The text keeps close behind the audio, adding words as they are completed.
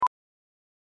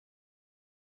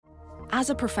As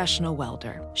a professional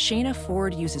welder, Shayna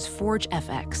Ford uses Forge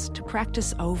FX to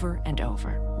practice over and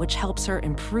over, which helps her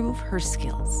improve her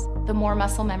skills. The more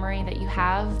muscle memory that you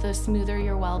have, the smoother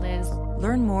your weld is.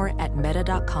 Learn more at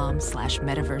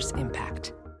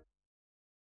meta.com/metaverseimpact.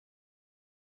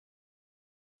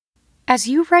 As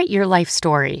you write your life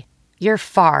story, you're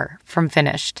far from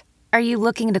finished. Are you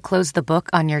looking to close the book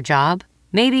on your job?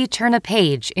 Maybe turn a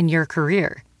page in your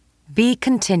career? Be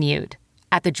continued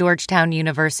at the Georgetown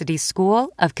University School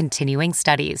of Continuing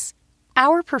Studies.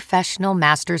 Our professional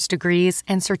master's degrees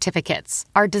and certificates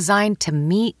are designed to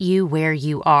meet you where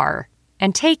you are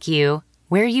and take you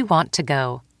where you want to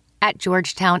go. At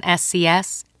Georgetown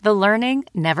SCS, the learning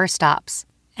never stops,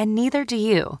 and neither do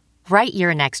you. Write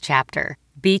your next chapter.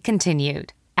 Be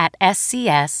continued at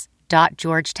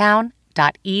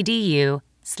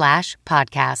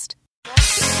scs.georgetown.edu/podcast.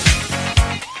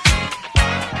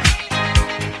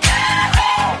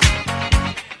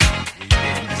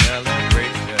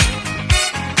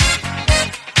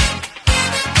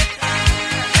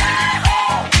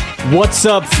 What's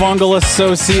up, fungal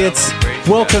associates?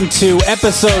 Welcome to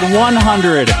episode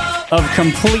 100 of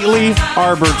Completely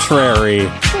Arbitrary,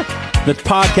 the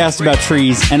podcast about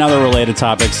trees and other related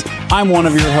topics. I'm one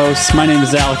of your hosts. My name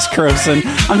is Alex Croson.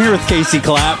 I'm here with Casey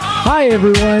Clapp. Hi,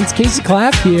 everyone. It's Casey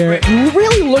Clapp here. I'm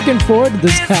really looking forward to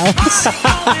this, Alex.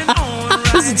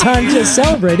 This is time to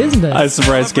celebrate, isn't it? I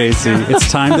surprised Casey. It's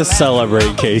time to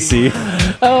celebrate, Casey.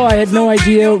 Oh, I had no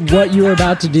idea what you were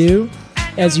about to do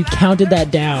as you counted that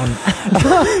down.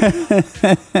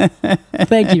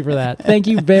 Thank you for that. Thank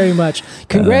you very much.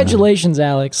 Congratulations,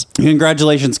 Alex.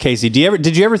 Congratulations, Casey.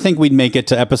 Did you ever think we'd make it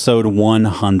to episode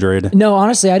 100? No,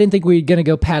 honestly, I didn't think we were going to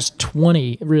go past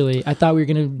 20, really. I thought we were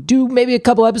going to do maybe a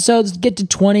couple episodes, get to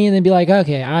 20, and then be like,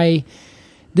 okay,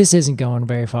 this isn't going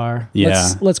very far.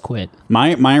 Yeah. Let's quit.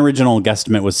 My original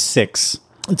guesstimate was 6.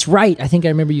 It's right. I think I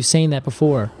remember you saying that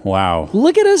before. Wow.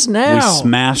 Look at us now. We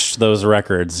smashed those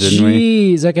records, didn't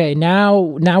we? Jeez. Okay. Now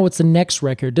what's the next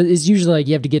record? It's usually like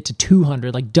you have to get to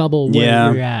 200, like double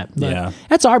where you're at. But yeah.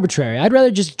 That's arbitrary. I'd rather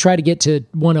just try to get to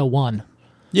 101.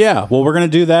 Yeah. Well, we're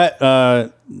going to do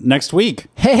that next week.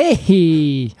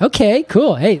 Hey. Okay,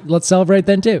 cool. Hey, let's celebrate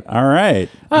then too. All right.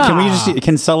 Can we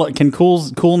can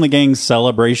Cool in the Gang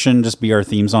Celebration just be our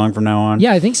theme song from now on?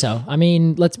 Yeah, I think so. I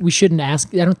mean, we shouldn't ask.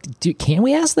 Can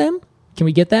we ask them? Can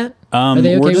we get that? Are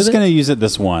they okay we're just with going to use it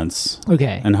this once.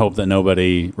 Okay. And hope that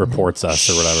nobody reports us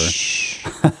or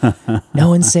whatever. No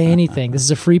one say anything. This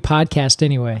is a free podcast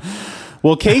anyway.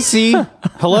 Well, Casey,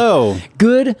 hello.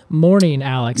 Good morning,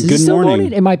 Alex. Good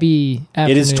morning. It might be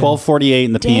afternoon. It is 12:48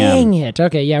 in the PM. Dang it.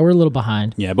 Okay, yeah, we're a little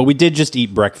behind. Yeah, but we did just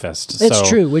eat breakfast. It's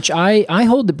true, which I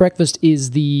hold that breakfast is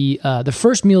the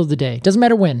first meal of the day. Doesn't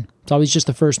matter when. It's always just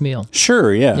the first meal.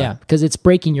 Sure, yeah. Yeah, because it's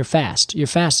breaking your fast. Your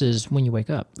fast is when you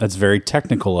wake up. That's very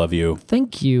technical of you.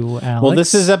 Thank you, Alex. Well,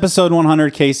 this is episode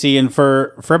 100, Casey, and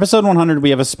for episode 100,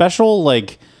 we have a special, why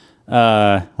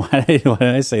did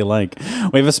I say like?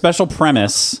 We have a special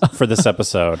premise for this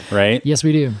episode, right? Yes,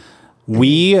 we do.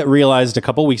 We realized a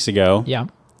couple weeks ago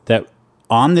that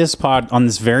on this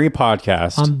very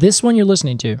podcast, on this one you're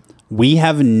listening to, we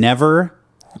have never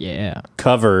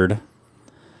covered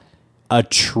a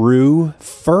true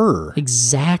fir.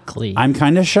 Exactly. I'm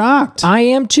kind of shocked. I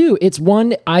am too. It's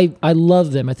one, I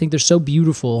love them. I think they're so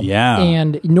beautiful. Yeah.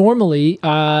 And normally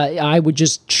I would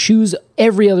just choose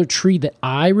every other tree that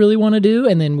I really want to do,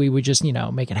 and then we would just,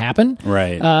 make it happen.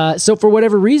 Right. So for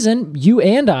whatever reason, you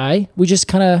and we just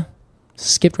kind of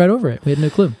skipped right over it. We had no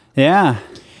clue. Yeah.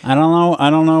 I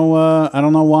don't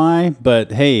know why,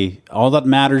 but hey, all that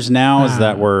matters now is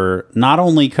that we're not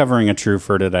only covering a true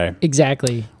fir today.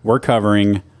 Exactly. We're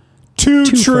covering two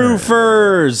true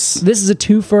firs. This is a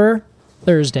 2 fir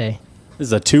Thursday. This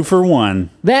is a 2 for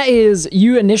 1. That is,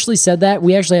 you initially said that.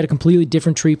 We actually had a completely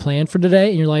different tree planned for today,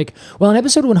 and you're like, well, in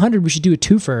episode 100, we should do a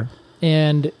 2 fir.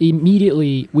 And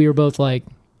immediately we were both like,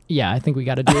 yeah, I think we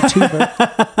got to do a 2 fir.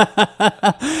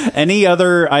 Any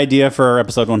other idea for our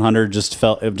episode 100 just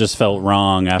felt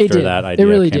wrong after that idea. It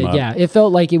really came did. up. Yeah, it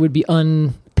felt like it would be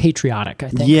unpatriotic, I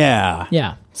think. Yeah.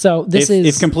 Yeah. So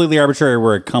if Completely Arbitrary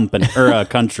were a company or a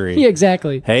country. Yeah,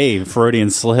 exactly. Hey, Freudian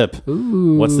slip.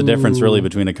 Ooh. What's the difference really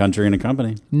between a country and a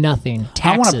company? Nothing.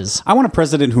 Taxes. I want a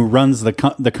president who runs the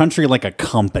country like a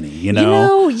company,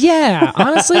 yeah.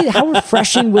 Honestly, how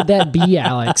refreshing would that be,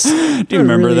 Alex? Do you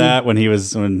remember that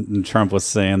when Trump was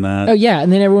saying that? Oh yeah,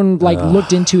 and then everyone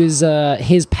looked into his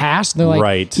past, and they're like,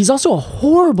 right. He's also a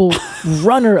horrible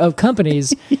runner of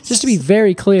companies. Just to be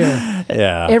very clear,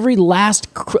 yeah. Every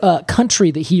last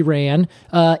country that he ran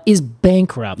is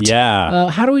bankrupt. Yeah.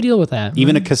 How do we deal with that?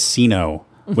 Even a casino,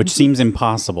 which seems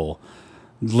impossible.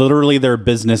 Literally, their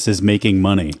business is making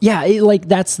money. Yeah,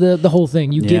 that's the whole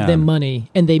thing. You give them money,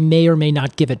 and they may or may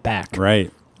not give it back.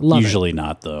 Right. Usually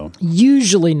not, though.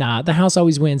 Usually not. The house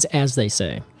always wins, as they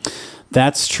say.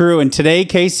 That's true. And today,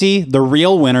 Casey, the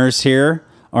real winners here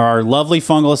are our lovely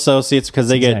fungal associates because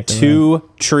they get two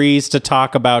trees to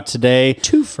talk about today.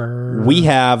 Two fir. We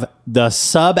have the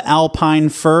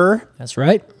Subalpine Fir. That's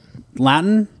right.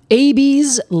 Latin?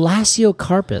 Abies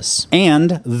lasiocarpus.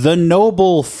 And the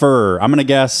Noble Fir. I'm going to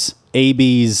guess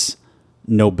Abies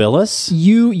nobilis.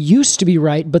 You used to be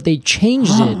right, but they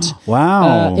changed it.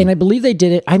 Wow. And I believe they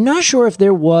did it. I'm not sure if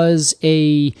there was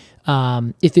if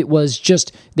it was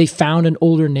just they found an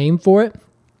older name for it,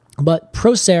 but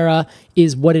Procera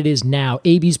is what it is now.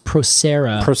 Abies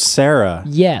procera. Procera.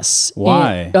 Yes.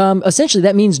 Why? And, essentially,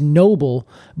 that means noble,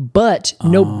 but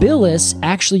nobilis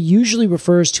actually usually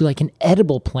refers to like an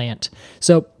edible plant.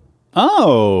 So,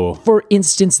 for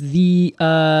instance, the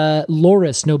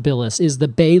Laurus nobilis is the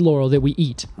bay laurel that we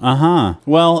eat.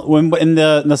 Well, when in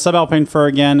the Subalpine Fir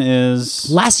again is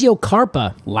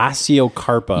Lasiocarpa.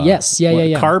 Lasiocarpa. Yes. Yeah.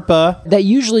 Carpa. That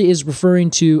usually is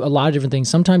referring to a lot of different things.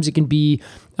 Sometimes it can be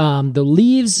the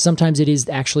leaves. Sometimes it is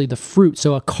actually the fruit.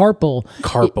 So a carpel.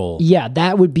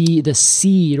 That would be the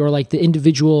seed or like the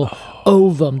individual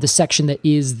ovum, the section that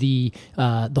is the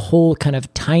whole kind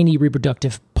of tiny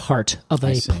reproductive part of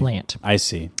a plant. I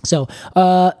see. So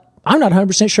I'm not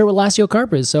 100% sure what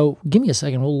lasiocarpa is. So give me a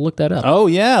second. We'll look that up. Oh,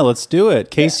 yeah. Let's do it.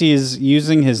 Casey is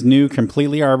using his new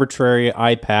completely arbitrary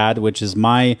iPad, which is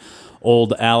my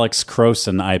old Alex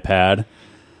Croson iPad.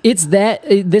 It's that.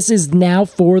 This is now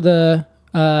for the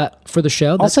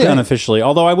show. I'll say unofficially,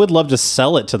 although I would love to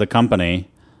sell it to the company.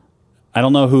 I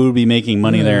don't know who would be making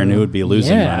money there and who would be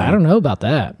losing money. I don't know about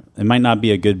that. It might not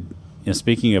be a good,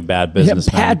 speaking of bad business.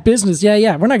 Bad business.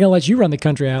 Yeah. We're not going to let you run the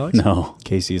country, Alex. No.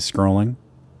 Casey is scrolling.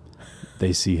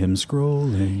 They see him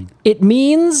scrolling. It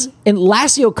means, and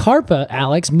lasiocarpa,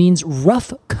 Alex, means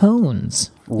rough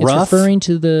cones. Rough? It's referring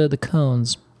to the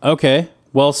cones. Okay.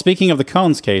 Well, speaking of the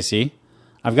cones, Casey,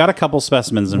 I've got a couple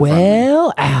specimens in front of me.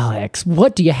 Well, Alex,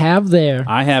 what do you have there?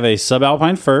 I have a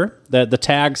Subalpine Fir that the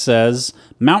tag says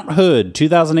Mount Hood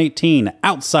 2018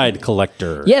 Outside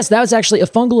Collector. Yes, that was actually a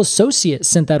fungal associate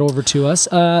sent that over to us.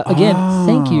 Again,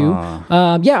 thank you.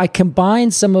 I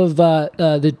combined some of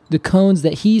the cones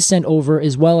that he sent over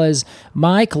as well as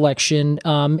my collection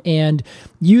and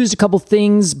used a couple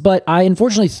things, but I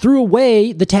unfortunately threw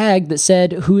away the tag that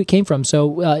said who it came from.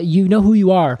 So you know who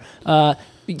you are.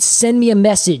 Send me a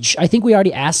message. I think we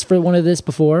already asked for one of this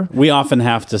before. We often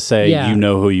have to say, you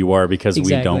know who you are because we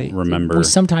don't remember. We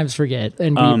sometimes forget,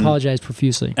 and we apologize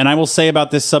profusely. And I will say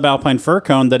about this Subalpine Fir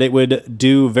cone that it would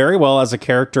do very well as a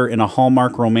character in a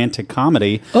Hallmark romantic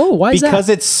comedy. Oh, why is that? Because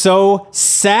it's so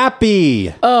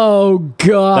sappy. Oh,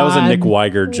 God. That was a Nick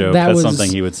Weiger joke. That's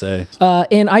something he would say.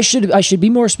 And I should be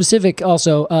more specific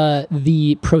also.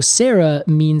 The Procera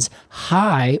means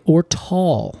high or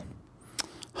tall.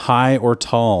 High or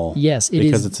tall? Yes, it is.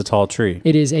 Because it's a tall tree.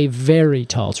 It is a very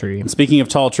tall tree. And speaking of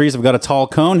tall trees, I've got a tall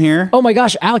cone here. Oh my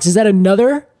gosh, Alex, is that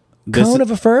another cone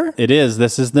of a fir? It is.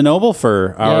 This is the Noble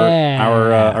Fir,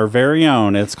 our very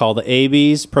own. It's called the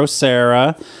Abies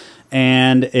Procera,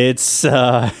 and it's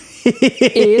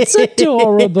it's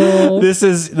adorable. This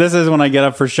is when I get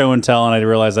up for show and tell, and I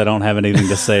realize I don't have anything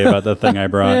to say about the thing I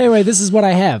brought. Anyway, this is what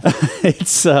I have.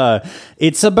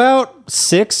 It's about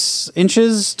 6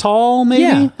 inches tall, maybe.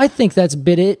 Yeah, I think that's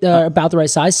about the right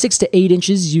size. 6 to 8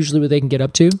 inches is usually what they can get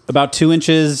up to. About 2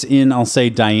 inches in, I'll say,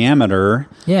 diameter.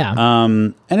 Yeah.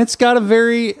 And it's got a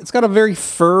very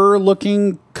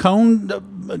fir-looking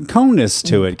coneness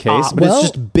to it, Case. But it's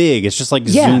just big. It's just like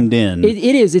zoomed in. It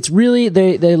is. It's really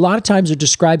they a lot of times are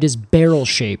described as barrel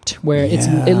shaped, where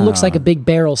it looks like a big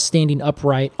barrel standing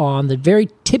upright on the very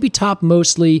tippy top,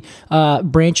 mostly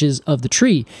branches of the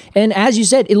tree. And as you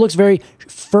said, it looks very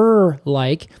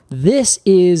fir-like. This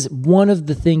is one of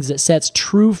the things that sets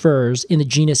true firs in the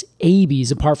genus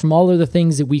Abies apart from all of the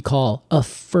things that we call a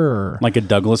fir. Like a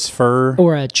Douglas fir?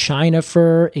 Or a China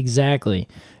fir, exactly.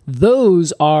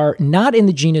 Those are not in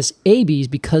the genus Abies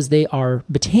because they are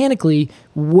botanically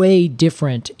way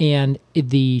different. And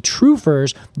the true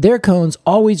firs, their cones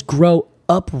always grow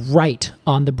upright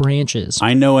on the branches.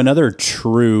 I know another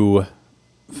true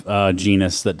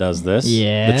genus that does this.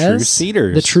 Yes. The true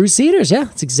cedars. The true cedars, yeah,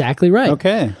 that's exactly right.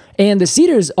 Okay. And the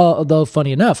cedars, although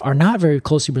funny enough, are not very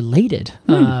closely related.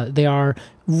 They are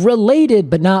related,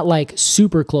 but not like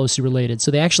super closely related.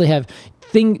 So they actually have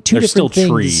two different still things.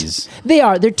 Trees. They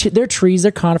are. They're trees.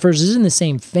 They're conifers. This is in the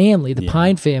same family, the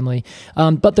pine family,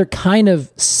 but they're kind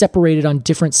of separated on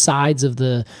different sides of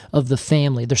the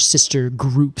family. They're sister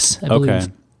groups, I believe. Okay.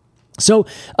 So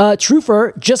true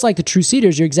fir, just like the true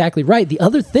cedars, you're exactly right. The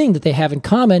other thing that they have in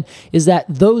common is that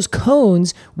those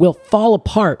cones will fall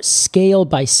apart scale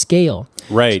by scale.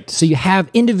 Right. So you have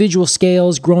individual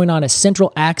scales growing on a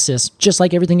central axis, just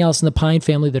like everything else in the pine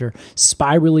family that are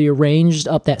spirally arranged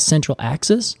up that central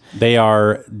axis. They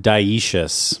are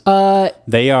dioecious.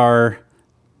 They are...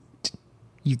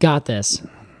 You got this.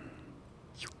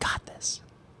 You got this.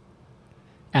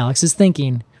 Alex is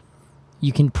thinking.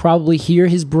 You can probably hear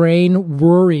his brain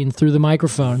whirring through the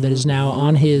microphone that is now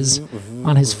on his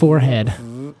forehead.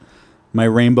 My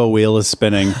rainbow wheel is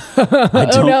spinning.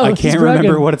 I can't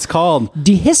remember what it's called.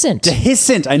 Dehiscent.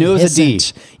 Dehiscent. I knew it was a D.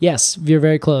 Yes, you're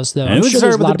very close though. I knew it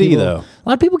started with a D though. A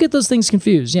lot of people get those things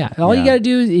confused. Yeah. All you got to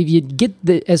do is if you get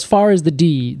as far as the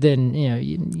D, then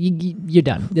you're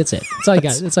done. That's it. That's all you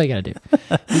got. That's all you got to do.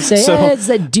 You say, it's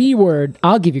that D word.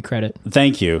 I'll give you credit.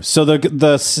 Thank you. So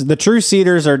the true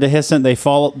cedars are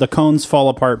dehiscent. The cones fall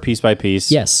apart piece by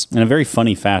piece. Yes. In a very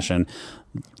funny fashion.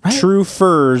 Right. True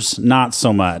firs, not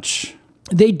so much.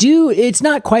 They do. It's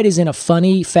not quite as in a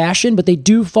funny fashion, but they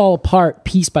do fall apart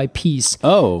piece by piece.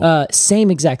 Oh.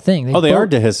 Same exact thing. They are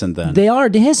dehiscent then. They are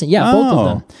dehiscent. Yeah, both of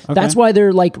them. Okay. That's why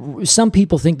they're like, some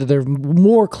people think that they're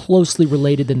more closely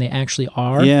related than they actually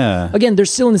are. Yeah. Again, they're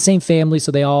still in the same family,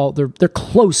 so they're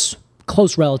close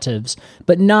relatives,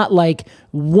 but not like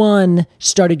one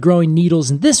started growing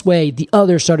needles in this way, the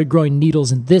other started growing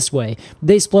needles in this way.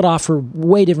 They split off for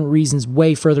way different reasons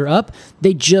way further up.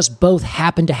 They just both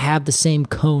happen to have the same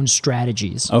cone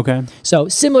strategies. Okay. So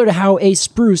similar to how a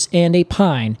spruce and a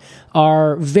pine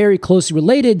are very closely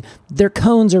related, their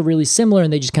cones are really similar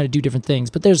and they just kind of do different things.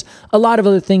 But there's a lot of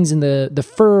other things in the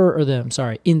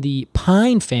in the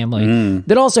pine family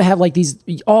that also have like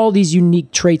all these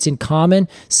unique traits in common.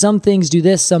 Some things do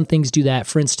this, some things do that.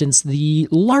 For instance, the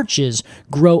larches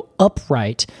grow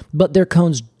upright, but their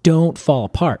cones don't fall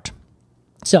apart.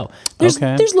 So there's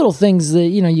little things that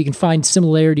you can find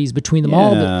similarities between them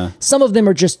all, but some of them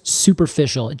are just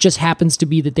superficial. It just happens to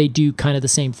be that they do kind of the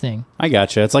same thing. I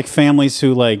gotcha. It's like families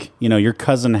who your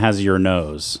cousin has your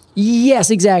nose. Yes,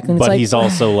 exactly. But he's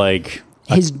also like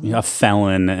a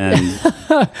felon, and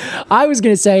I was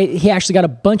going to say he actually got a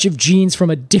bunch of genes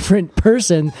from a different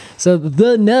person. So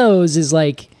the nose is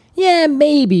like, yeah,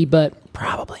 maybe, but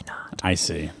probably not. I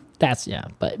see.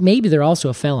 But maybe they're also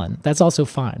a felon. That's also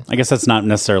fine. I guess that's not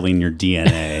necessarily in your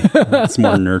DNA. It's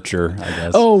more nurture, I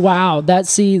guess. Oh wow,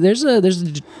 there's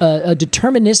a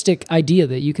deterministic idea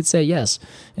that you could say yes.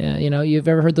 You've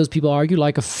ever heard those people argue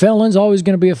like a felon's always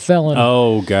going to be a felon.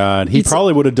 Oh God, he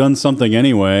probably would have done something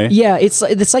anyway. Yeah, it's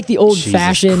like the old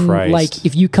fashioned like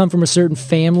if you come from a certain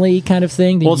family kind of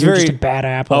thing, then you're just a bad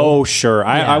apple. Oh sure,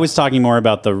 I was talking more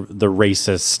about the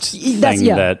racist thing.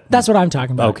 That's what I'm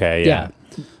talking about. Okay, yeah.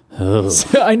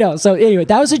 So, I know. So anyway,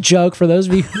 that was a joke for those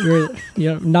of you who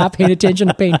are not paying attention,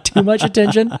 paying too much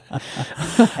attention.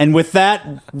 And with that,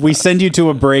 we send you to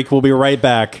a break. We'll be right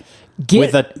back.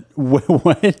 What? I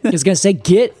was going to say,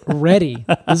 get ready.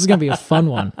 This is going to be a fun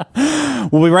one.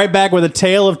 We'll be right back with A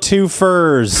Tale of Two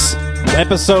Firs,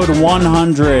 episode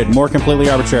 100. More Completely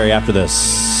Arbitrary after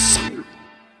this.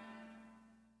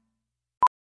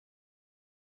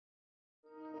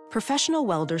 Professional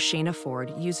welder Shayna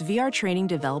Ford used VR training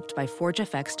developed by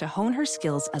ForgeFX to hone her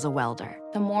skills as a welder.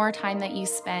 The more time that you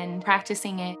spend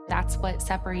practicing it, that's what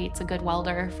separates a good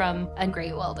welder from a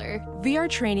great welder. VR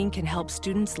training can help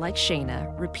students like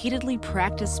Shayna repeatedly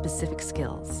practice specific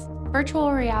skills.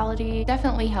 Virtual reality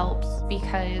definitely helps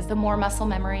because the more muscle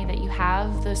memory that you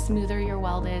have, the smoother your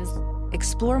weld is.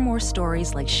 Explore more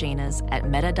stories like Shayna's at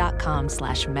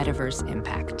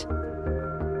meta.com/metaverseimpact.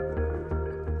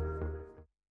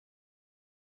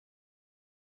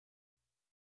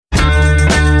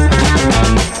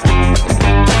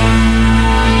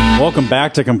 Welcome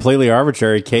back to Completely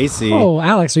Arbitrary, Casey. Oh,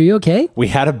 Alex, are you okay? We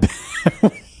had a bit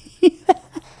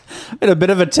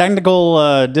of a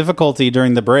technical difficulty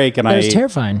during the break, and it was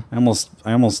terrifying. I almost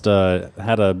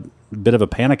had a bit of a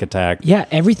panic attack. Yeah,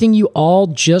 everything you all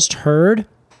just heard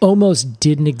almost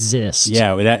didn't exist.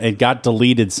 Yeah, it got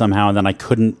deleted somehow, and then I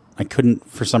couldn't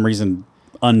for some reason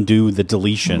undo the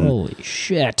deletion. Holy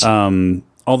shit.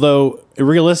 Although,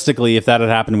 realistically, if that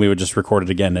had happened, we would just record it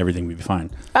again and everything would be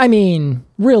fine. I mean,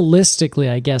 realistically,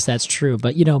 I guess that's true.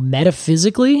 But,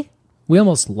 metaphysically, we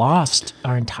almost lost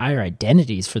our entire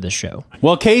identities for the show.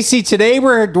 Well, Casey, today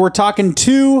we're talking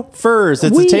two firs.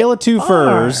 It's a tale of two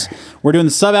firs. We're doing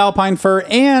the Subalpine Fir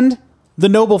and the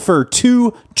Noble Fir,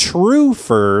 two true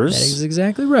firs. That is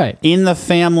exactly right. In the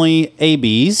family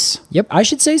ABs. Yep, I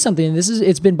should say something.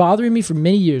 It's been bothering me for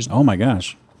many years. Oh, my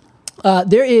gosh.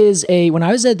 There is when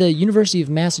I was at the University of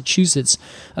Massachusetts,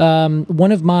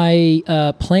 one of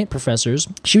my plant professors,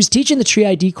 she was teaching the tree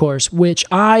ID course, which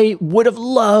I would have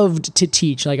loved to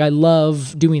teach. Like, I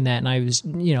love doing that. And I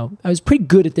was pretty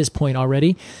good at this point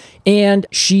already. And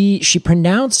she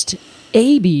pronounced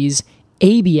ABs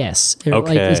ABS. Okay.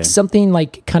 Like, it's something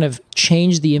like kind of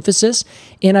changed the emphasis.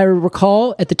 And I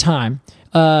recall at the time,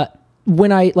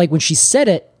 when she said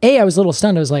it, I was a little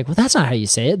stunned. I was like, well, that's not how you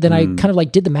say it. Then I kind of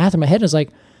like did the math in my head. And I was like,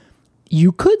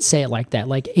 you could say it like that,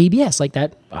 like ABS, like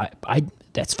that.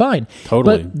 That's fine.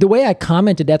 Totally. But the way I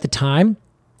commented at the time,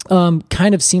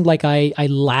 kind of seemed like I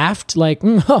laughed, like,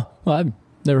 well, I've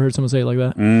never heard someone say it like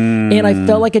that. And I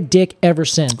felt like a dick ever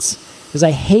since. Because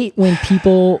I hate when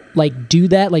people like do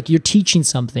that. Like, you're teaching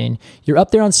something, you're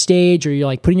up there on stage, or you're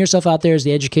like putting yourself out there as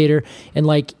the educator, and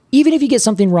like, even if you get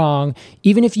something wrong,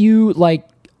 even if you like,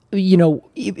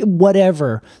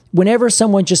 whatever, whenever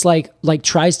someone just like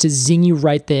tries to zing you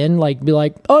right then, like be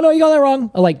like, oh no, you got that wrong,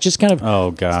 or like just kind of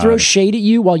throw shade at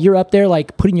you while you're up there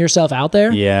like putting yourself out there.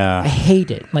 Yeah, I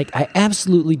hate it. Like, I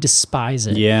absolutely despise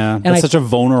it. Yeah, and that's such a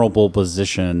vulnerable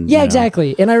position. Yeah,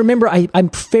 exactly. And I remember I'm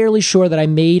fairly sure that I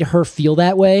made her feel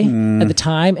that way at the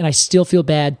time, and I still feel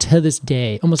bad to this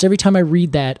day. Almost every time I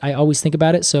read that, I always think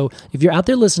about it. So if you're out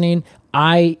there listening,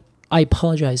 I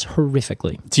apologize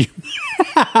horrifically.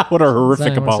 What a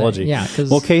horrific apology! Yeah.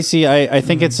 Well, Casey, I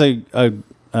think it's I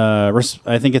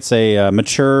think it's a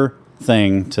mature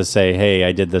thing to say, hey,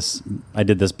 I did this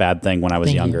bad thing when I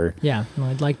was younger. Yeah. Well,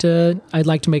 I'd like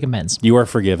to make amends. You are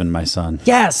forgiven, my son.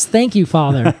 Yes, thank you,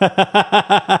 Father.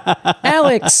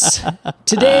 Alex,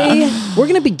 today we're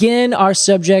going to begin our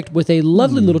subject with a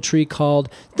lovely little tree called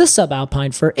the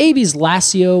Subalpine Fir, Abies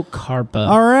Laciocarpa.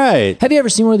 All right. Have you ever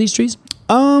seen one of these trees?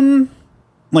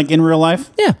 Like in real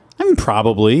life? Yeah. I mean,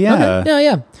 probably, yeah. Okay.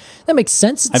 Yeah. That makes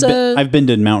sense. I've been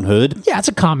to Mount Hood. Yeah, it's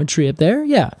a common tree up there,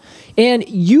 yeah. And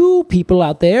you people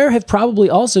out there have probably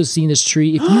also seen this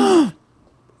tree if you've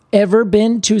ever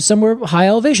been to somewhere high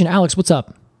elevation. Alex, what's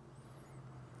up?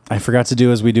 I forgot to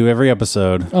do as we do every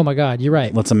episode. Oh my God, you're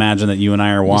right. Let's imagine that you and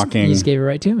I are walking. You just gave it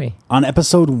right to me. On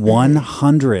episode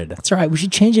 100. That's right. We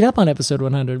should change it up on episode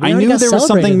 100. I knew there was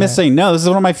something missing. No, this is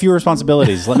one of my few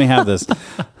responsibilities. Let me have this.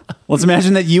 Let's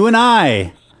imagine that you and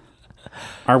I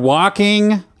are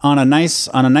walking on a nice.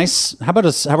 How about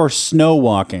snow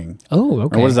walking? Oh,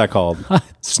 okay. Or what is that called?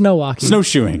 Snow walking.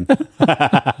 Snowshoeing.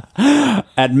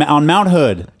 on Mount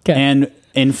Hood. Okay. And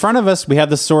in front of us, we have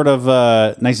this sort of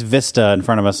nice vista in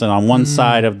front of us. And on one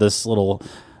side of this little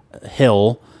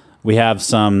hill, we have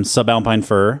some subalpine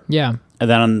fir. Yeah. And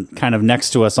then kind of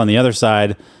next to us on the other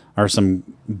side are some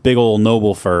big old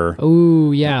noble fir.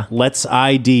 Oh, yeah. Let's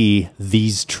ID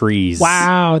these trees.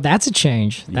 Wow, that's a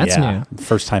change. That's new.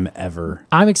 First time ever.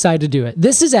 I'm excited to do it.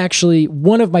 This is actually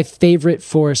one of my favorite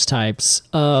forest types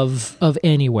of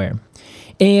anywhere.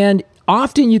 And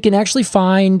often you can actually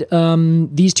find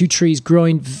these two trees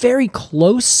growing very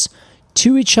close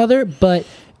to each other, but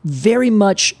very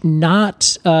much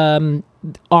not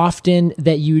often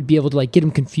that you would be able to like get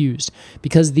them confused,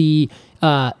 because the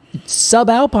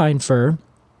subalpine fir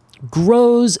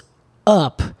grows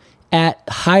up at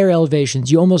higher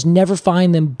elevations. You almost never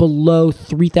find them below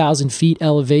 3,000 feet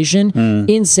elevation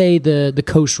in, say, the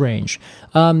coast range.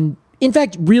 In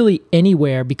fact, really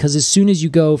anywhere, because as soon as you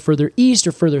go further east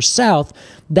or further south,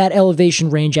 that elevation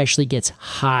range actually gets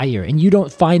higher, and you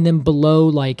don't find them below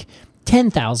like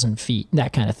 10,000 feet,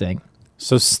 that kind of thing.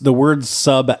 So the word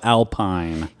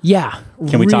subalpine. Yeah.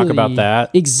 Can we talk about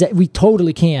that? We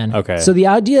totally can. Okay. So the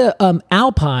idea,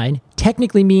 alpine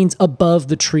technically means above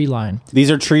the tree line. These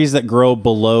are trees that grow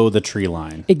below the tree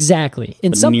line. Exactly.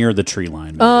 And near the tree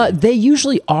line. They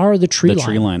usually are the tree line. The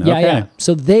tree line, Yeah, okay. yeah.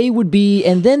 So they would be,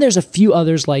 and then there's a few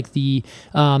others like the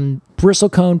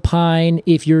bristlecone pine.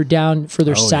 If you're down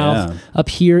further south, up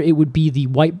here, it would be the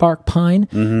white bark pine.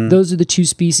 Mm-hmm. Those are the two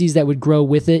species that would grow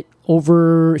with it.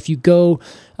 Over, if you go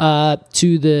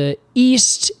to the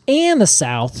east and the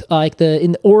south,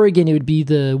 in Oregon, it would be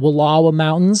the Wallowa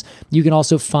Mountains. You can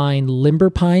also find limber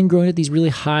pine growing at these really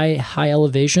high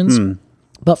elevations.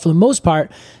 But for the most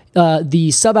part, the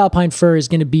subalpine fir is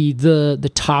going to be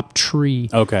the top tree.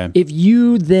 Okay. If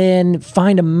you then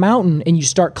find a mountain and you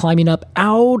start climbing up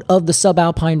out of the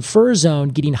subalpine fir zone,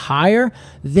 getting higher,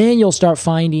 then you'll start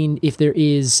finding, if there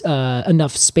is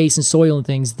enough space and soil and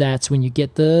things, that's when you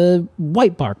get the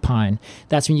white bark pine.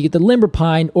 That's when you get the limber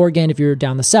pine. Or again, if you're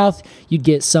down the south, you'd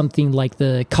get something like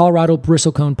the Colorado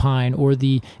bristlecone pine, or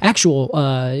the actual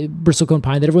bristlecone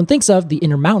pine that everyone thinks of, the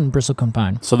Intermountain bristlecone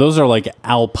pine. So those are like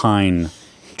alpine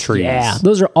trees. Yeah,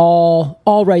 those are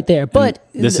all right there. But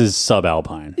this is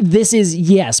subalpine. This is,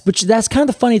 yes, but that's kind of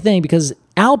the funny thing, because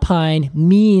Alpine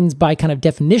means, by kind of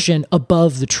definition,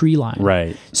 above the tree line.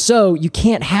 Right. So you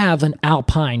can't have an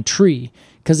alpine tree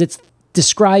because it's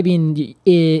describing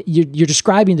it, you're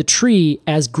describing the tree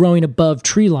as growing above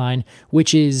tree line,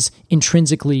 which is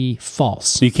intrinsically false.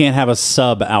 So you can't have a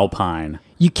subalpine.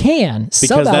 You can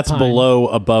Because that's below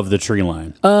above the tree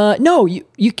line. No, you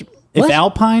If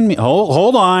alpine,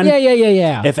 hold on.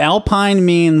 Yeah. If alpine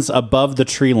means above the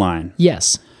tree line,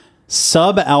 Yes.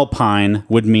 subalpine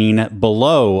would mean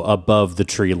below above the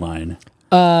tree line.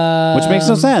 Which makes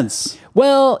no sense.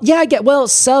 Well, yeah, I get. Well,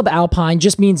 subalpine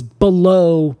just means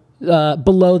below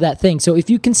that thing. So if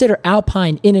you consider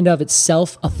alpine in and of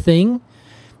itself a thing,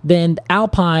 then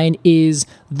alpine is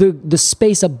the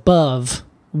space above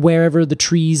wherever the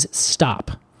trees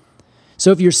stop.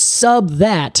 So if you're sub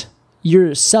that, your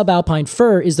subalpine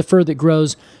fir is the fir that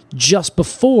grows just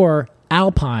before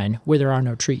alpine, where there are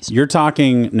no trees. You're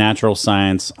talking natural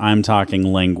science. I'm talking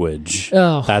language.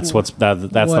 Oh, that's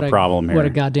the problem here. What a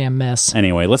goddamn mess.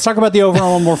 Anyway, let's talk about the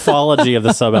overall morphology of the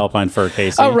subalpine fir,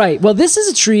 Casey. All right. Well, this is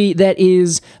a tree that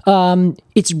is,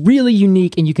 it's really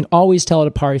unique, and you can always tell it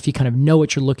apart if you kind of know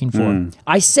what you're looking for.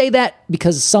 I say that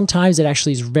because sometimes it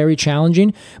actually is very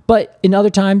challenging, but in other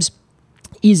times,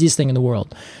 easiest thing in the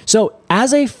world. So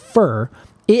as a fir,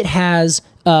 it has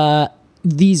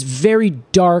these very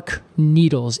dark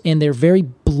needles, and they're very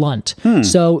blunt.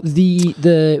 So if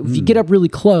you get up really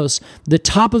close, the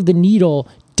top of the needle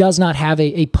does not have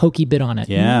a pokey bit on it.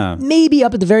 Yeah. Maybe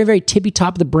up at the very, very tippy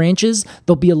top of the branches,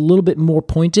 they'll be a little bit more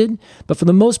pointed, but for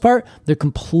the most part, they're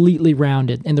completely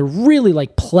rounded, and they're really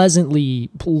like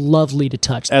pleasantly lovely to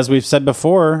touch. As we've said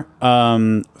before,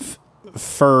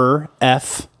 fir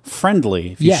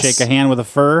friendly. If you Yes. shake a hand with a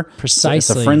fir, it's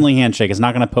Precisely. a friendly handshake. It's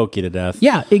not going to poke you to death.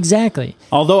 Yeah, exactly.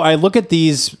 Although I look at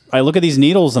these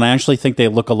needles and I actually think they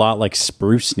look a lot like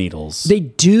spruce needles. They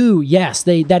do, yes.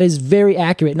 That is very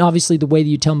accurate. And obviously, the way that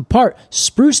you tell them apart,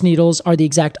 spruce needles are the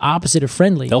exact opposite of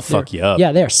friendly. They'll fuck you up.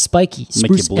 Yeah, they're spiky.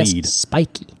 Make you Spruce bleed.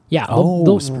 spiky. Yeah,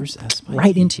 Oh, spruce spiky.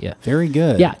 right into you. Very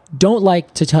good. Yeah, don't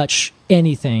like to touch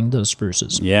anything, those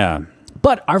spruces. Yeah.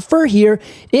 But our fir here,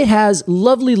 it has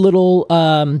lovely little,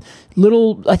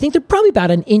 I think they're probably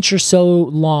about an inch or so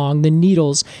long, the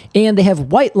needles, and they have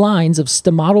white lines of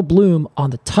stomatal bloom on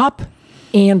the top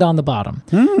and on the bottom.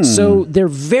 So they're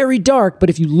very dark, but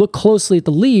if you look closely at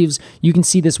the leaves, you can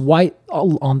see this white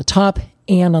on the top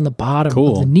and on the bottom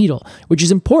of the needle, which is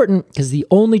important because the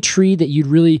only tree that you'd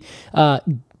really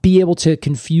be able to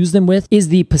confuse them with is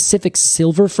the Pacific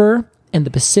silver fir, and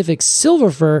the Pacific silver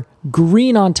fir,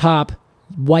 green on top,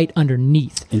 white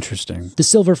underneath. Interesting. The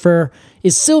silver fir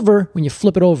is silver when you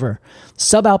flip it over.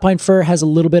 Subalpine fir has a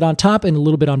little bit on top and a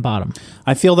little bit on bottom.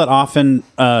 I feel that often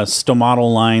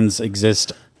stomatal lines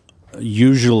exist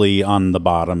usually on the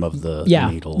bottom of the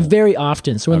needle. Very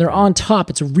often. So when they're on top,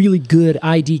 it's a really good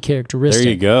ID characteristic.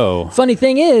 There you go. Funny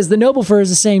thing is, the noble fir is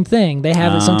the same thing. They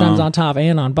have it sometimes on top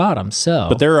and on bottom. So,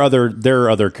 But there are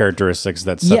other characteristics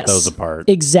that set those apart.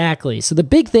 Exactly. So the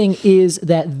big thing is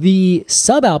that the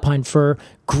subalpine fir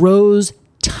grows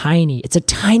tiny. It's a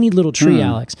tiny little tree,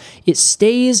 Alex. It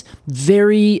stays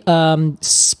very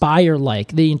spire-like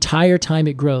the entire time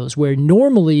it grows, where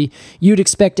normally you'd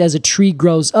expect as a tree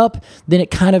grows up, then it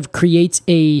kind of creates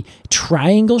a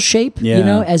triangle shape,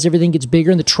 as everything gets bigger,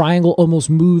 and the triangle almost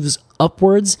moves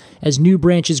upwards as new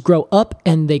branches grow up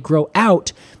and they grow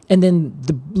out. And then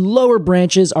the lower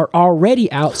branches are already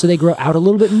out, so they grow out a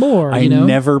little bit more. I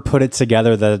never put it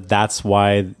together that's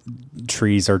why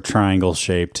trees are triangle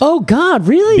shaped. Oh God,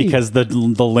 really? Because the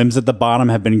limbs at the bottom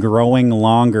have been growing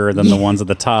longer than the ones at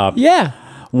the top. Yeah.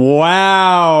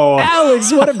 Wow.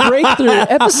 Alex, what a breakthrough.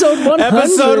 Episode 100.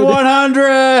 Episode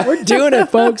 100. We're doing it,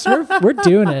 folks. We're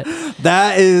doing it.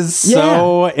 That is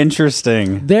so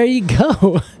interesting. There you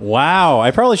go. Wow.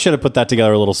 I probably should have put that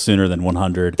together a little sooner than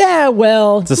 100. Yeah,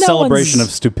 well. It's a celebration of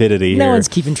stupidity No here. one's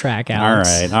keeping track,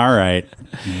 Alex. All right.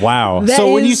 Wow. That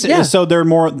So when you is- say so they're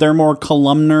more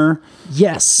columnar.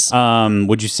 Yes.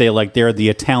 Would you say like they're the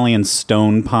Italian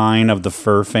stone pine of the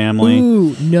fir family?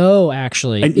 Ooh, no,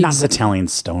 actually. Not the Italian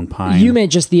stone pine. You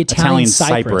meant just the Italian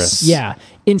cypress. cypress. Yeah.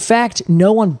 In fact,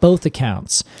 no on both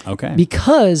accounts. Okay.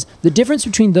 Because the difference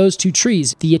between those two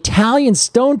trees, the Italian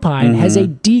stone pine has a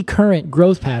decurrent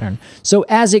growth pattern. So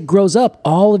as it grows up,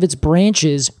 all of its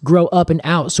branches grow up and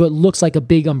out. So it looks like a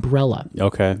big umbrella.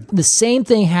 Okay. The same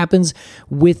thing happens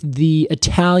with the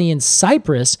Italian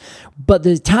cypress, but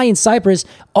the Italian cypress,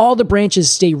 all the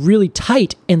branches stay really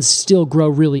tight and still grow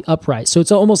really upright. So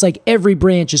it's almost like every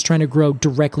branch is trying to grow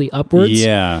directly upwards.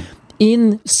 Yeah.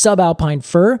 In subalpine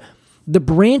fir, the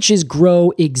branches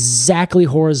grow exactly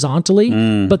horizontally,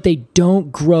 but they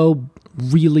don't grow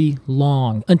really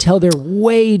long until they're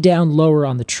way down lower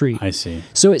on the tree. I see.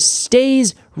 So it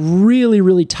stays really,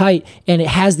 really tight, and it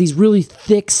has these really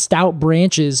thick, stout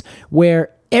branches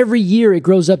where every year it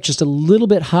grows up just a little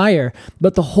bit higher,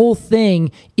 but the whole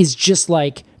thing is just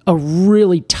like a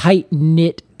really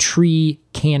tight-knit tree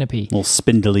canopy. Little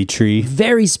spindly tree.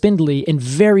 Very spindly and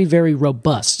very, very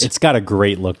robust. It's got a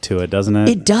great look to it, doesn't it?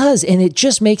 It does, and it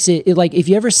just makes it like if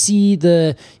you ever see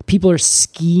the people are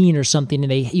skiing or something,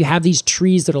 and you have these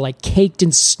trees that are like caked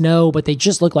in snow, but they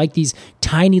just look like these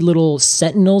tiny little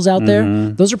sentinels out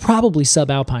there. Those are probably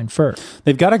subalpine fir.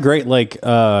 They've got a great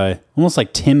almost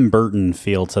like Tim Burton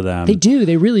feel to them. They do,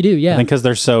 they really do, yeah. I think because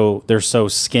they're so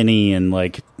skinny and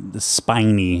like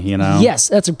spiny, you know. Yes,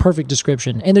 that's a perfect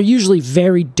description, and they're usually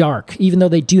very dark. Even though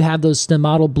they do have those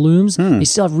stemmatal blooms, they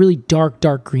still have really dark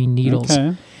green needles.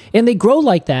 Okay. And they grow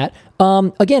like that,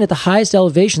 again, at the highest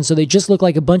elevation, so they just look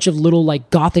like a bunch of little like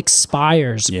Gothic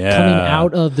spires coming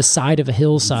out of the side of a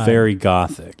hillside. Very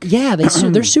Gothic. Yeah,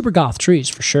 they're super goth trees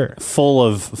for sure. Full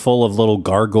of little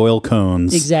gargoyle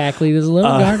cones. Exactly, there's little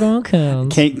gargoyle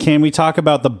cones. Can we talk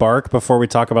about the bark before we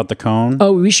talk about the cone?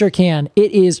 Oh, we sure can.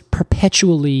 It is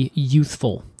perpetually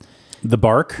youthful. The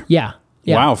bark? Yeah.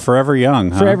 Yeah. Wow, forever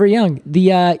young, huh? Forever young.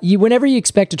 Whenever you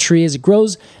expect a tree, as it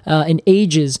grows and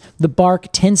ages, the bark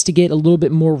tends to get a little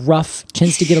bit more rough,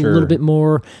 tends to get a little bit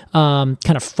more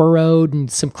kind of furrowed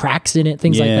and some cracks in it,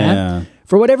 things like that.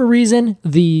 For whatever reason,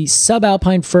 the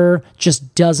subalpine fir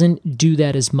just doesn't do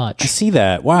that as much. I see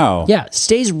that. Wow. Yeah,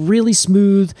 stays really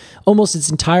smooth almost its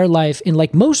entire life. And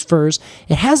like most firs,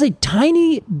 it has a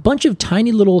bunch of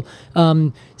tiny little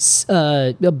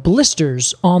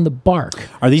blisters on the bark.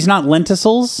 Are these not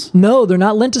lenticels? No, they're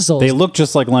not lenticels. They look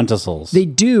just like lenticels. They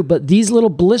do, but these little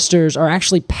blisters are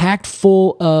actually packed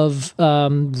full of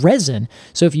resin.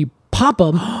 So if you pop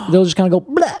them, they'll just kind of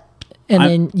go blah. And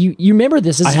then you remember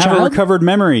this as a child? I have a recovered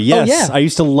memory. Yes. Oh, yeah. I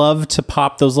used to love to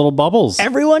pop those little bubbles.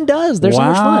 Everyone does. They're so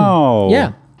much fun.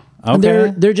 Yeah.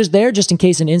 Okay. They're just there just in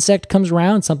case an insect comes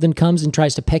around, something comes and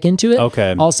tries to peck into it.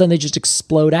 Okay. All of a sudden they just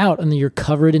explode out, and then you're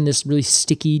covered in this really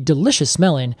sticky, delicious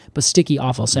smelling, but sticky,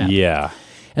 awful sap. Yeah.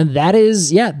 And that is,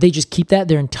 they just keep that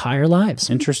their entire lives.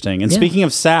 Interesting. And speaking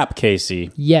of sap,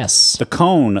 Casey. Yes. The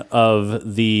cone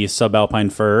of the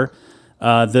subalpine fir,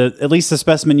 at least the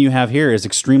specimen you have here is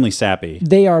extremely sappy.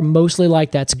 They are mostly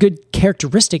like that. It's a good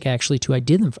characteristic, actually, to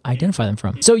identify them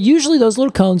from. So usually those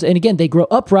little cones, and again, they grow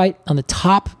upright on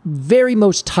the very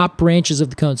most top branches of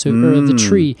the cone, or of the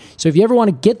tree. So if you ever want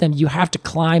to get them, you have to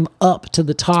climb up to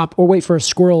the top or wait for a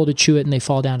squirrel to chew it, and they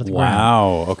fall down to the ground.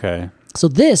 Wow, okay. So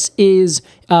this is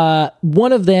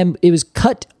one of them. It was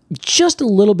cut just a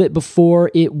little bit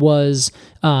before it was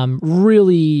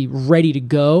really ready to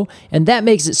go, and that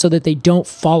makes it so that they don't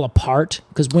fall apart,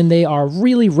 because when they are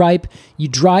really ripe, you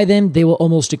dry them, they will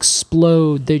almost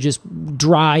explode. They just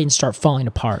dry and start falling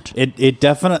apart. It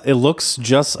definitely looks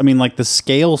like the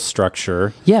scale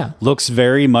structure looks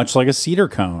very much like a cedar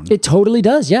cone. It totally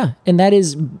does, yeah. And that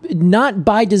is not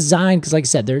by design, because like I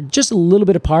said, they're just a little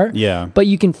bit apart. Yeah. But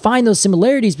you can find those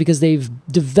similarities because they've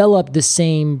developed the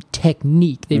same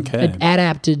technique. They've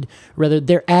adapted,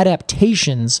 their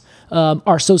adaptations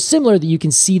are so similar that you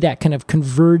can see that kind of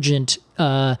convergent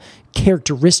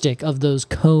characteristic of those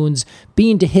cones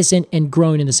being dehiscent and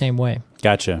growing in the same way.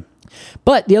 Gotcha.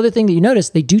 But the other thing that you notice,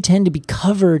 they do tend to be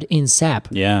covered in sap.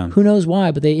 Yeah. Who knows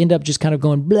why, but they end up just kind of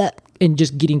going bleh and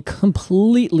just getting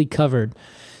completely covered.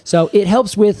 So it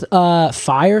helps with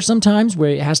fire sometimes,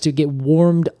 where it has to get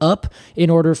warmed up in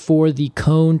order for the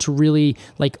cone to really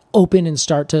like open and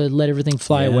start to let everything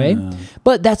fly away.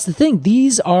 But that's the thing.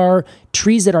 These are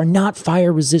trees that are not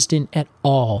fire resistant at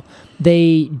all.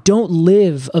 They don't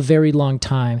live a very long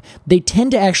time. They tend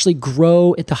to actually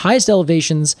grow at the highest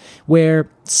elevations, where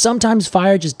sometimes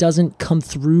fire just doesn't come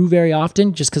through very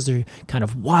often, just because they're kind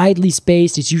of widely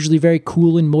spaced. It's usually very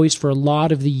cool and moist for a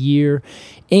lot of the year.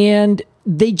 And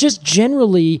they just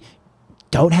generally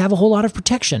don't have a whole lot of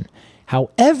protection.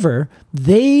 However,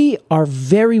 they are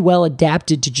very well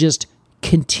adapted to just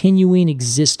continuing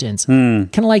existence. Kind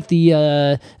of like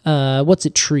the,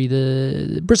 tree?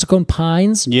 The bristlecone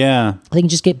pines. Yeah. They can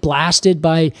just get blasted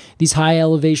by these high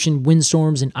elevation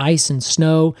windstorms and ice and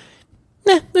snow.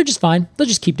 They're just fine. They'll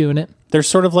just keep doing it. They're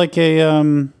sort of like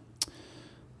they're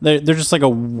just like a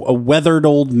weathered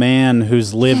old man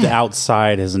who's lived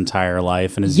outside his entire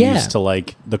life and is used to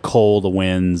like the cold, the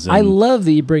winds. And... I love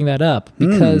that you bring that up,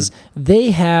 because they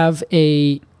have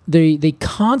they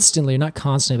constantly, not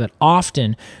constantly, but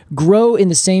often grow in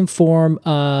the same form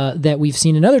that we've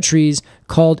seen in other trees,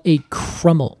 called a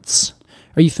crummelts.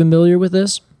 Are you familiar with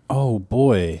this? Oh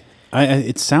boy.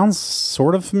 It sounds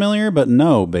sort of familiar, but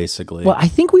no, basically. Well, I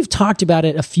think we've talked about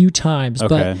it a few times,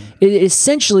 Okay. but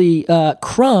essentially,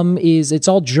 krumm it's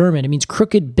all German. It means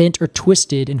crooked, bent, or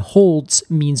twisted, and Holz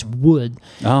means wood.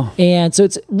 Oh. And so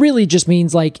it's really just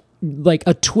means like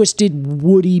a twisted,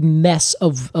 woody mess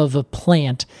of a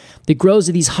plant that grows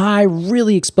at these high,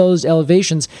 really exposed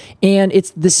elevations. And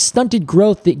it's the stunted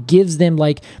growth that gives them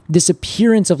like this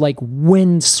appearance of like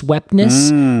wind sweeptness.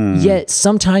 Yet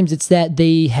sometimes it's that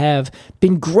they have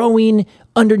been growing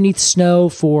underneath snow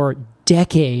for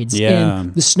decades. Yeah.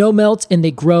 And the snow melts and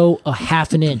they grow a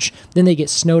half an inch. Then they get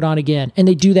snowed on again. And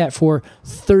they do that for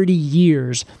 30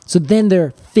 years. So then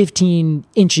they're 15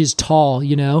 inches tall,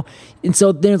 you know? And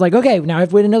so then it's like, okay, now I have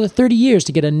to wait another 30 years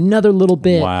to get another little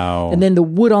bit. Wow. And then the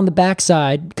wood on the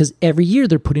backside, because every year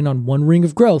they're putting on one ring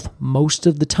of growth most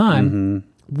of the time.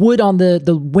 Wood on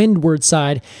the windward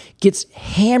side gets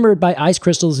hammered by ice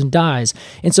crystals and dies.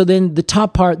 And so then the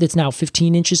top part that's now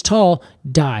 15 inches tall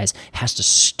dies, has to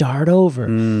start over.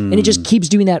 And it just keeps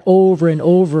doing that over and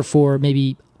over for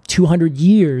maybe 200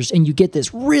 years, and you get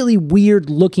this really weird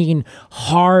looking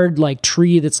hard like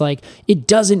tree that's like it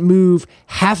doesn't move,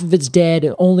 half of it's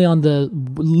dead, only on the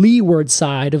leeward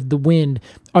side of the wind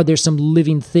are there some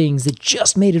living things that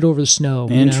just made it over the snow.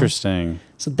 Interesting. You know?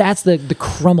 So that's the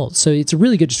Krummels. So it's a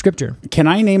really good descriptor. Can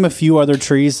I name a few other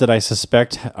trees that I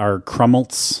suspect are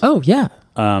Krummels? Oh yeah.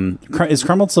 Is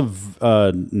Krummels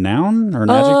a noun or an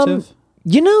adjective?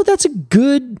 You know, that's a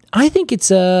good, I think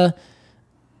it's a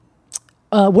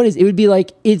what is it? Would be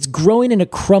like it's growing in a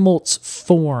Krummelt's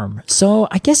form. So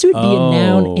I guess it would be a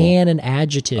noun and an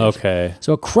adjective. Okay.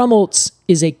 So a Krummelt's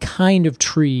is a kind of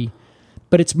tree,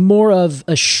 but it's more of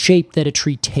a shape that a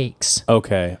tree takes.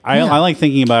 Okay. I like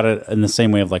thinking about it in the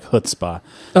same way of like chutzpah.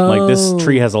 Like this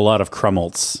tree has a lot of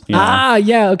Krummels. You know? Ah,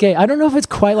 yeah, okay. I don't know if it's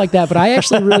quite like that, but I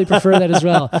actually really prefer that as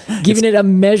well. Giving it a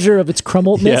measure of its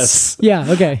crummeltness. Yes. Yeah,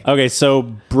 okay. Okay,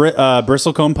 so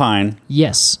bristlecone pine.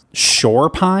 Yes. Shore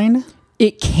pine?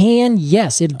 It can,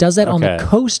 yes. It does that on the Okay.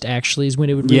 coast, actually, is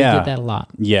when it would really get that a lot.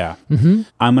 Yeah.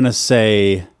 I'm going to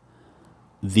say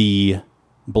the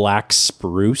black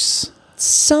spruce.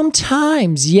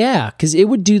 Sometimes, yeah, because it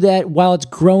would do that while it's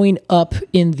growing up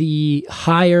in the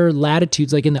higher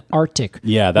latitudes, like in the Arctic.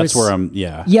 Yeah, that's where where it's- I'm,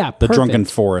 yeah. Yeah, The drunken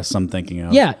perfect. forest I'm thinking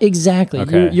of. Yeah, exactly.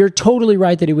 Okay. You're totally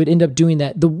right that it would end up doing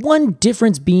that. The one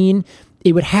difference being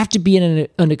it would have to be in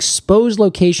an exposed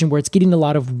location where it's getting a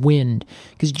lot of wind.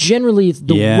 Because generally it's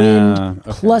the wind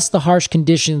plus the harsh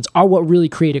conditions are what really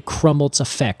create a Krummelt's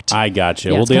effect. I got you.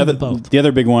 Yeah, Well, it's the kind other of both. the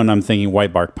other big one I'm thinking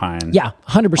white bark pine. Yeah,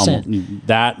 100%.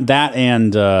 That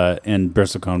and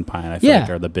bristlecone pine I feel like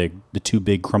are the two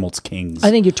big Krummelt's kings.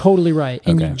 I think you're totally right.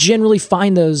 And you generally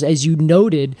find those, as you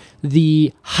noted,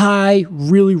 the high,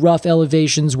 really rough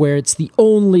elevations where it's the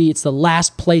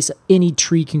last place any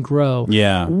tree can grow.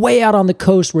 Yeah. Way out on the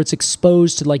coast where it's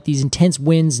exposed to like these intense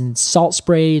winds and salt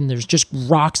spray and there's just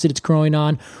rocks that it's growing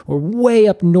on, or way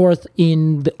up north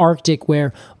in the Arctic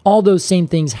where all those same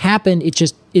things happen. It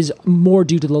just is more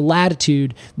due to the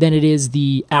latitude than it is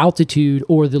the altitude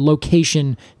or the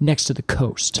location next to the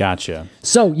coast. Gotcha.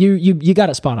 So you got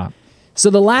it spot on. So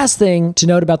the last thing to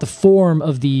note about the form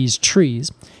of these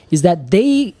trees is that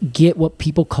they get what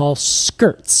people call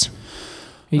skirts.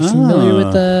 Are you familiar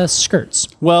with the skirts?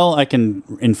 Well, I can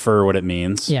infer what it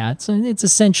means. Yeah, it's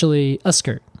essentially a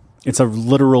skirt. It's a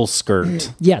literal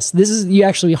skirt. Yes, this is you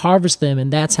actually harvest them,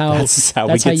 and that's how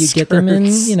you get them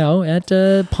in,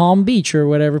 at Palm Beach or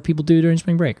whatever people do during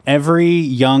spring break. Every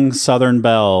young Southern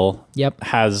belle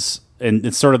has, and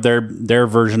it's sort of their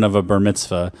version of a bar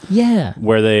mitzvah. Yeah,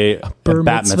 where they bar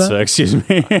bat mitzvah, excuse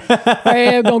me.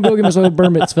 Hey, I'm gonna go get myself a bar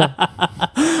mitzvah.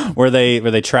 where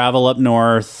they travel up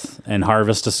north and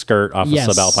harvest a skirt off of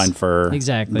Subalpine Fir.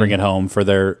 Exactly. Bring it home for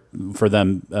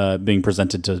them being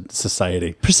presented to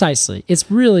society. Precisely. It's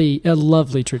really a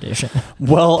lovely tradition.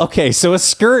 Well, okay, so a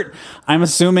skirt, I'm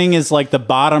assuming, is like the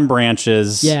bottom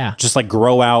branches just like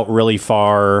grow out really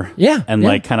far. Yeah. And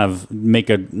like kind of make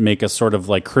a sort of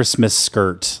like Christmas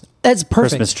skirt. That's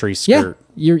perfect. Christmas tree skirt.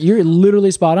 Yeah, you're literally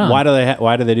spot on. Why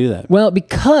do they do that? Well,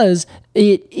 because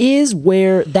it is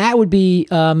where that would be,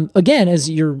 again, as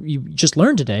you just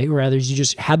learned today, or rather, you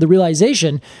just had the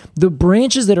realization, the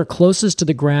branches that are closest to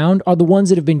the ground are the ones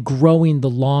that have been growing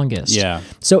the longest. Yeah.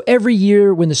 So every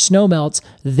year when the snow melts,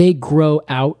 they grow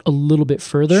out a little bit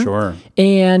further. Sure.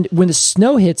 And when the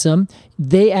snow hits them,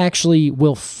 they actually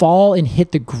will fall and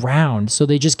hit the ground. So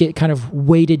they just get kind of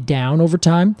weighted down over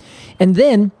time. And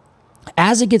then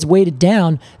as it gets weighted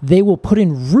down, they will put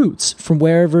in roots from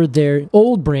wherever their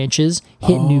old branches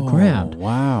hit new ground.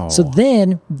 Wow. So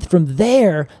then from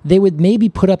there, they would maybe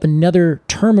put up another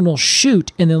terminal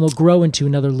shoot, and then they'll grow into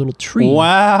another little tree.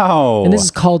 Wow. And this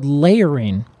is called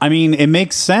layering. I mean, it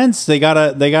makes sense. They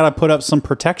gotta put up some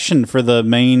protection for the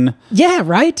main. Yeah,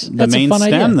 right. That's main a fun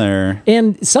stem idea. there.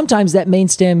 And sometimes that main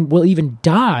stem will even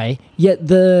die, yet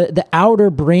the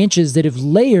outer branches that have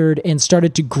layered and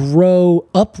started to grow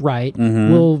upright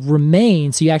will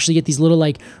remain. So you actually get these little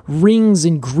like rings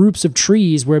and groups of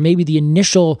trees where maybe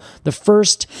the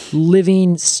first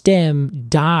living stem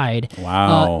died.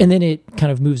 Wow. And then it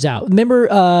kind of moves out.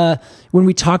 Remember when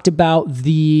we talked about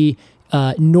the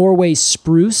Norway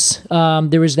spruce,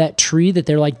 there was that tree that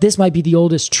they're like, this might be the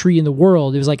oldest tree in the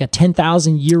world. It was like a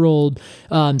 10,000-year-old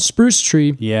spruce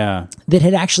tree that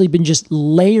had actually been just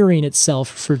layering itself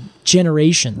for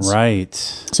generations. Right.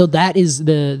 So that is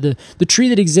the tree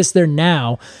that exists there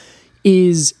now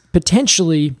is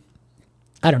potentially,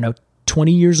 I don't know,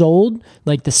 20 years old,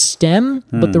 like the stem,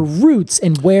 but the roots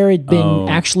and where it'd been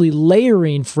actually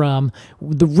layering from,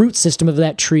 the root system of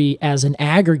that tree as an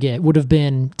aggregate would have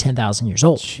been 10,000 years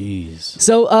old. Jeez.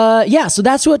 So so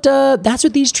that's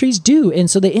what these trees do, and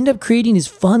so they end up creating these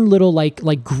fun little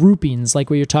like groupings, like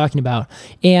what you're talking about,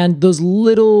 and those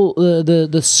little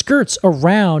the skirts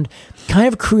around kind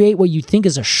of create what you think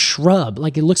is a shrub.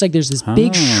 Like it looks like there's this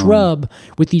big shrub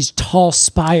with these tall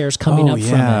spires coming up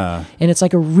from it, and it's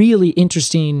like a really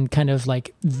interesting kind of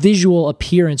like visual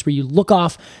appearance where you look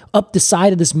up the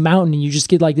side of this mountain and you just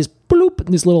get like this bloop,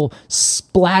 this little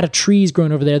splat of trees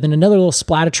growing over there, then another little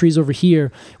splat of trees over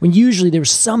here, when usually there was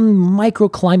some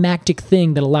microclimactic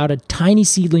thing that allowed a tiny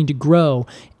seedling to grow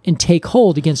and take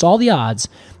hold against all the odds.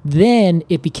 Then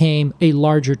it became a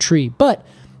larger tree, but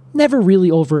never really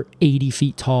over 80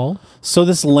 feet tall. So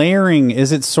this layering,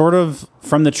 is it sort of,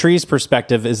 from the tree's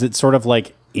perspective, is it sort of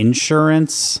like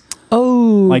insurance?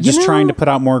 Oh, like just trying to put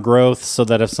out more growth so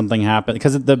that if something happens,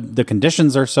 because the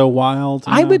conditions are so wild.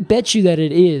 I would bet you that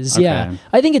it is. Okay. Yeah,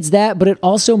 I think it's that, but it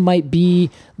also might be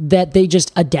that they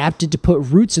just adapted to put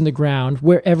roots in the ground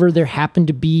wherever there happened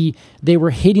to be. They were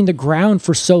hitting the ground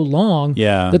for so long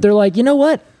that they're like, you know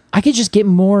what? I could just get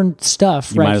more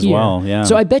stuff right might as here. well, yeah.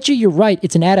 So I bet you're right.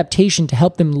 It's an adaptation to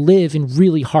help them live in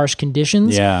really harsh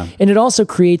conditions. Yeah. And it also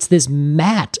creates this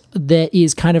mat that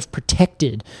is kind of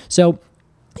protected. So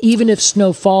even if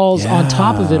snow falls on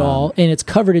top of it all and it's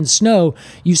covered in snow,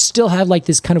 you still have like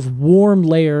this kind of warm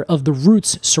layer of the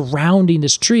roots surrounding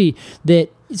this tree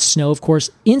that snow, of course,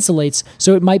 insulates.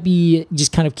 So it might be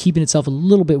just kind of keeping itself a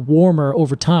little bit warmer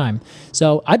over time.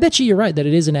 So I bet you're right that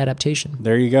it is an adaptation.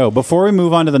 There you go. Before we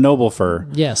move on to the noble fir,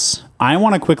 Yes. I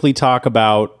want to quickly talk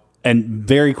about, and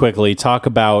very quickly talk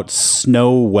about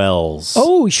snow wells.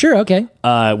 Oh, sure. Okay.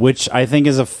 Which I think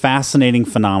is a fascinating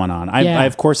phenomenon. I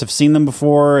of course have seen them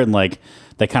before, and like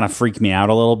they kind of freak me out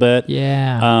a little bit.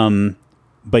 Yeah.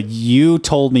 But you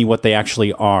told me what they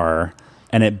actually are,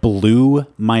 and it blew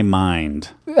my mind.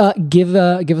 Give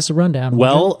us a rundown.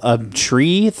 Well, a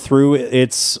tree through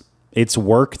its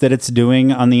work that it's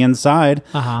doing on the inside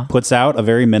puts out a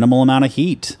very minimal amount of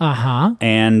heat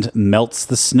and melts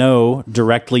the snow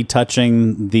directly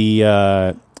touching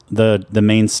the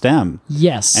main stem.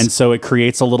 Yes. And so it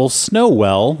creates a little snow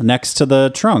well next to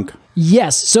the trunk.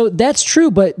 Yes, so that's true,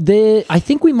 but I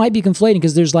think we might be conflating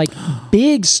because there's like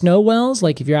big snow wells,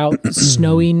 like if you're out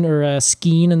snowing or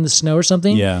skiing in the snow or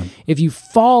something. Yeah. If you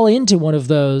fall into one of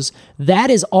those, that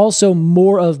is also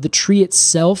more of the tree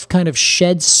itself kind of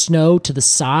sheds snow to the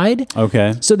side.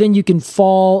 Okay. So then you can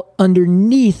fall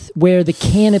underneath where the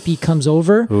canopy comes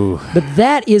over. Ooh. But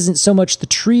that isn't so much the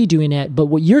tree doing it, but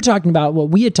what you're talking about, what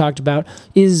we had talked about,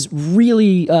 is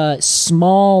really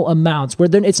small amounts where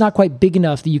it's not quite big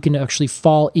enough that you can actually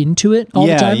fall into it all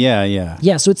the time.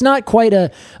 Yeah, so it's not quite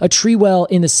a tree well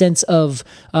in the sense of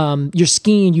you're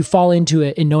skiing, you fall into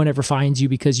it, and no one ever finds you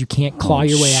because you can't claw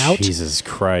your way out. Jesus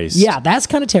Christ. Yeah, that's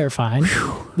kind of terrifying.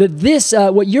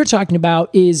 What you're talking about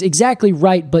is exactly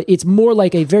right, but it's more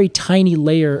like a very tiny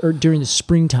layer during the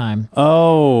springtime.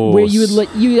 Oh. Where you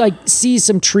would see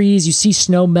some trees, you see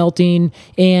snow melting,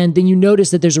 and then you notice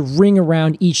that there's a ring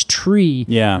around each tree.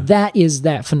 Yeah. That is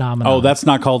that phenomenon. Oh, that's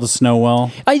not called a snow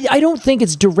well? I don't think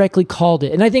it's directly called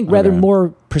it. And I think rather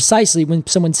more precisely, when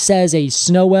someone says a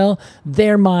snow well,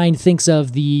 their mind thinks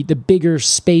of the bigger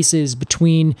spaces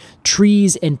between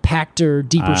trees and packed or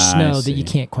deeper snow that you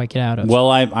can't quite get out of. Well,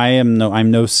 I'm no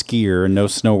skier, no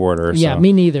snowboarder. Yeah, so.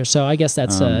 Me neither. So I guess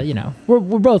that's we're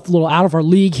both a little out of our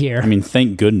league here. I mean,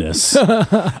 thank goodness.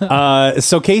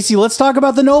 So Casey, let's talk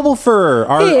about the noble fir,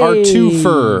 our two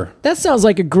fir. That sounds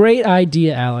like a great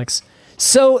idea, Alex.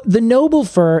 So the noble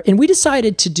fir, and we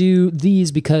decided to do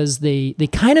these because they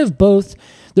kind of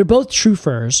they're both true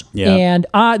firs. Yeah. And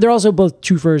they're also both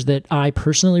true firs that I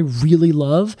personally really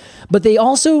love, but they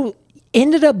also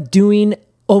ended up doing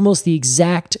almost the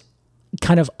exact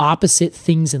kind of opposite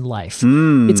things in life.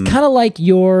 It's kind of like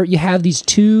you have these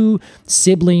two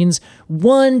siblings.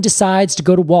 One decides to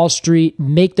go to Wall Street,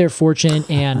 make their fortune,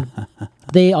 and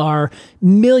they are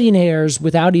millionaires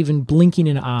without even blinking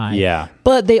an eye. Yeah.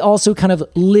 But they also kind of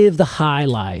live the high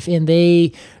life, and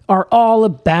they are all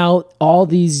about all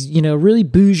these, really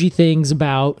bougie things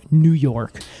about New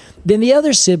York. Then the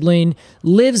other sibling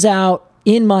lives out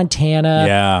in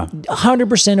Montana,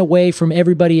 100% away from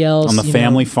everybody else. On the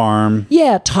family farm.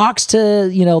 Yeah, talks to,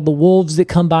 the wolves that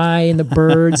come by and the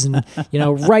birds and,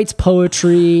 writes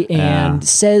poetry and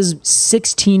says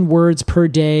 16 words per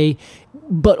day,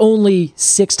 but only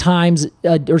 6 times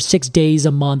or 6 days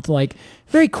a month. Like,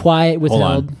 very quiet,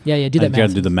 withheld. Yeah, do that math. I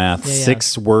gotta do the math. Yeah.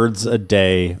 6 words a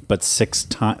day, but 6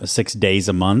 days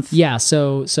a month. Yeah,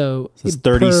 so it's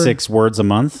 36 words a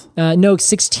month. No,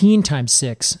 16 times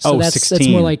 6. So that's 16. That's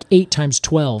more like 8 times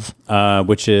 12.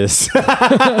 Which is does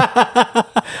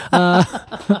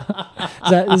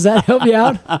that help you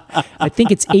out? I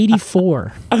think it's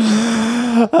 84.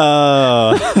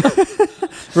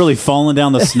 Really falling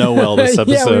down the snow well this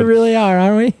episode. Yeah, we really are,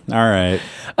 aren't we? All right.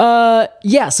 So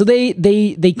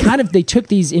they took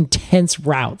these intense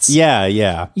routes.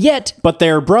 Yeah. Yet, but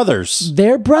they're brothers.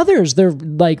 They're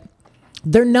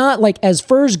not like, as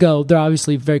firs go, they're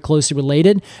obviously very closely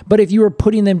related. But if you were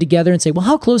putting them together and say, well,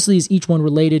 how closely is each one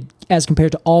related as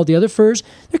compared to all the other firs?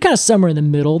 They're kind of somewhere in the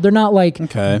middle. They're not like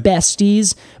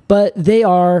besties, but they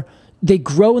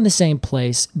grow in the same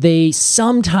place. They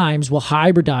sometimes will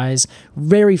hybridize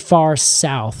very far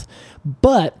south.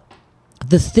 But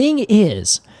the thing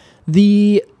is,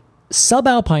 the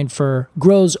subalpine fir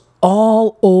grows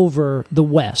all over the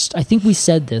West. I think we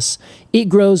said this. It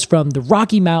grows from the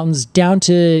Rocky Mountains down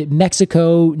to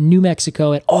Mexico, New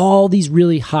Mexico, at all these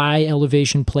really high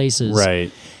elevation places.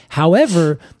 Right.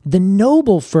 However, the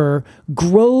noble fir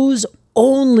grows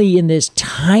only in this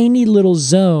tiny little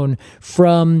zone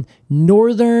from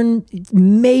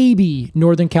maybe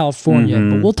Northern California,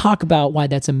 but we'll talk about why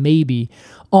that's a maybe,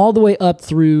 all the way up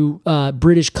through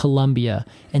British Columbia,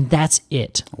 and that's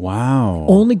it. Wow.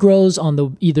 Only grows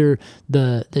on either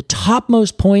the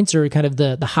topmost points or kind of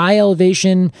the high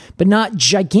elevation, but not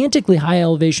gigantically high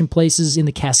elevation places in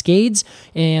the Cascades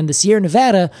and the Sierra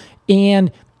Nevada,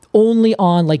 and only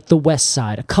on like the west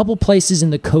side. A couple places in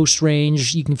the Coast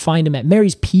Range. You can find them at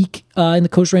Mary's Peak in the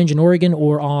Coast Range in Oregon,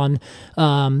 or on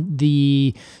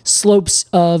the slopes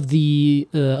of the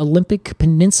Olympic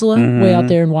Peninsula way out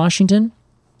there in Washington.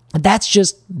 That's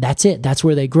it. That's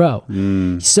where they grow.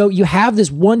 So you have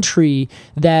this one tree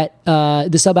that the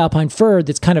subalpine fir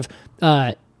that's kind of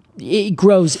it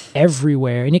grows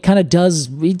everywhere, and it does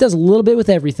a little bit with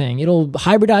everything. It'll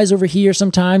hybridize over here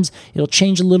sometimes. It'll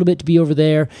change a little bit to be over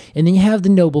there. And then you have the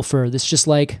noble fir that's just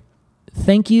like,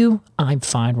 thank you, I'm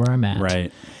fine where I'm at.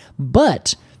 Right.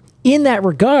 But in that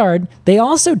regard, they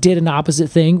also did an opposite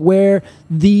thing where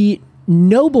the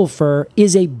noble fir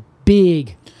is a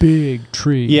big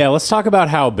tree. Yeah, let's talk about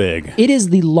how big. It is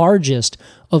the largest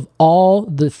of all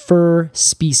the fir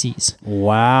species.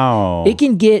 Wow. It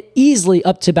can get easily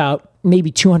up to about maybe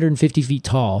 250 feet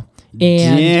tall.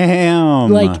 And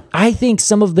damn. Like, I think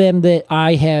some of them that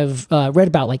I have read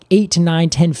about, like 8 to 9,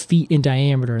 10 feet in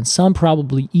diameter, and some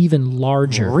probably even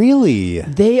larger. Really?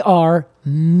 They are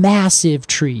massive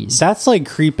trees. That's like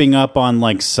creeping up on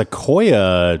like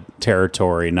sequoia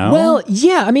territory, no? Well,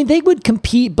 yeah, I mean they would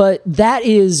compete, but that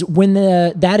is when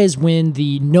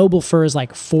the noble fir is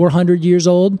like 400 years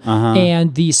old,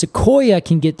 and the sequoia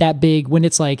can get that big when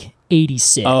it's like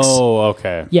 86. Oh,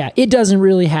 okay. Yeah, it doesn't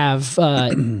really have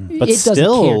but it still,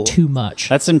 doesn't care too much.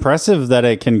 That's impressive that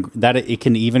it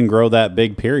can even grow that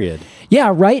big, period.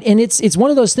 Yeah, right. And it's one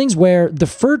of those things where the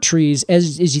fir trees,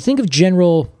 as you think of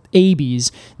general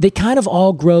ABs, they kind of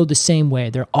all grow the same way.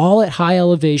 They're all at high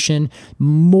elevation,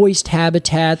 moist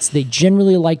habitats. They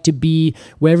generally like to be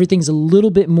where everything's a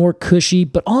little bit more cushy,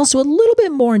 but also a little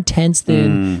bit more intense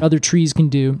than other trees can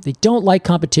do. They don't like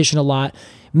competition a lot.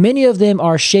 Many of them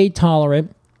are shade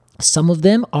tolerant. Some of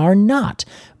them are not.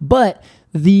 But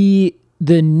the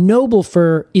noble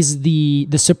fir is the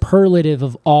superlative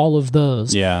of all of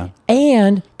those. Yeah.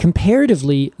 And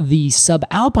comparatively, the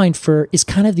subalpine fir is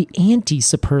kind of the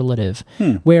anti-superlative,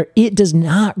 where it does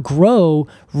not grow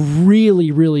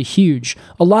really, really huge.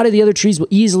 A lot of the other trees will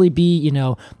easily be,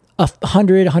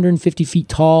 100, 150 feet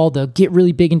tall. They'll get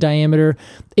really big in diameter.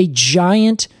 A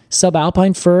giant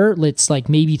subalpine fir that's like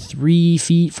maybe 3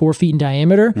 feet, 4 feet in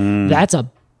diameter. That's a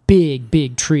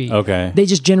big tree. Okay. They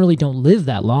just generally don't live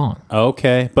that long.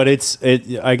 Okay. But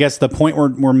I guess the point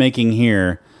we're making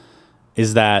here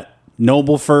is that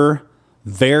noble fir,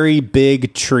 very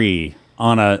big tree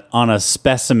on a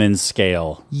specimen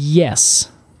scale. Yes.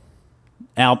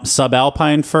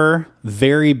 Subalpine fir,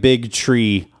 very big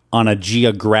tree on a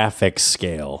geographic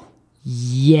scale.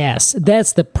 Yes,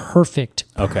 that's the perfect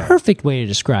way to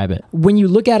describe it. When you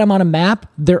look at them on a map,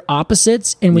 they're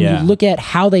opposites, and when you look at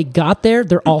how they got there,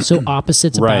 they're also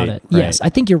opposites about it. Yes, I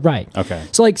think you're right. Okay.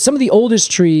 So like some of the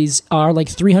oldest trees are like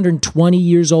 320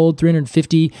 years old,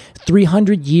 350,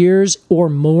 300 years or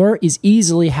more is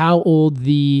easily how old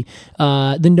the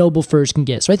noble firs can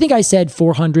get. So I think I said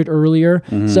 400 earlier.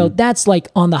 So that's like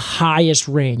on the highest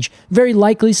range. Very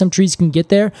likely some trees can get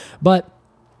there, but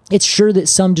it's sure that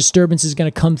some disturbance is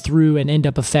going to come through and end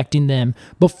up affecting them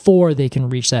before they can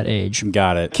reach that age.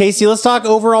 Got it. Casey, let's talk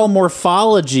overall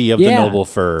morphology of the noble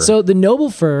fir. So the noble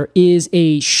fir is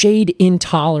a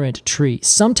shade-intolerant tree.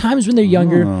 Sometimes when they're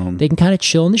younger, they can kind of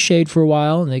chill in the shade for a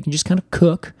while, and they can just kind of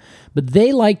cook. But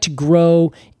they like to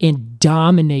grow and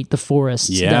dominate the forests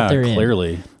that they're in. Yeah,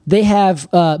 clearly. They have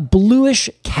bluish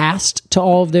cast to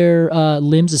all of their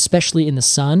limbs, especially in the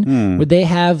sun, where they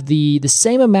have the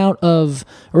same amount of,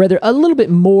 or rather a little bit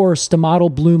more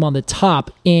stomatal bloom on the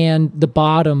top and the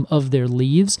bottom of their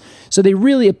leaves. So they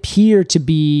really appear to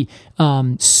be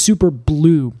super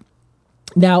blue.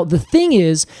 Now, the thing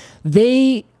is,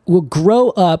 they will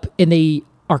grow up and they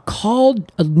are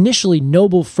called initially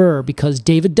noble fir because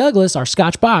David Douglas, our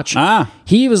Scotch botch,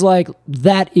 he was like,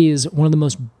 that is one of the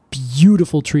most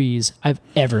beautiful trees I've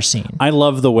ever seen. I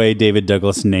love the way David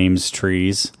Douglas names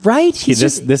trees. Right?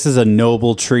 This is a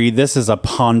noble tree. This is a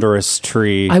ponderous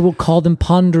tree. I will call them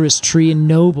ponderous tree and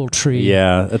noble tree.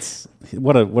 Yeah, that's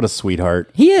what a sweetheart.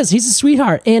 He is. He's a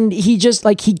sweetheart. And he just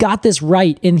he got this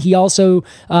right. And he also,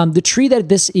 the tree that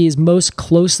this is most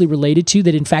closely related to,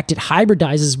 that in fact it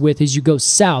hybridizes with as you go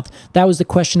south, that was the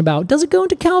question about, does it go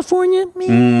into California?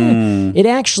 It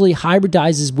actually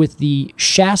hybridizes with the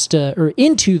Shasta, or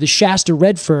into the Shasta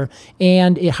red fir,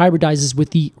 and it hybridizes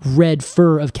with the red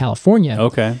fir of California.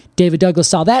 Okay. David Douglas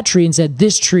saw that tree and said,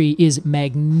 this tree is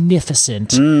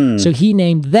magnificent. So he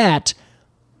named that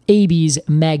Abies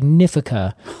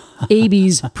magnifica,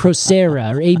 Abies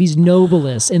procera, or Abies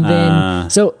nobilis, and then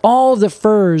so all of the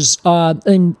firs,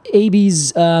 and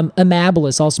Abies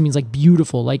amabilis also means like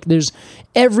beautiful. Like there's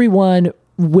everyone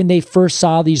when they first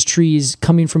saw these trees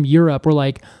coming from Europe were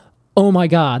like, oh my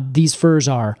God, these firs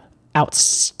are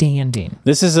outstanding.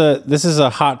 This is a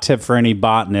hot tip for any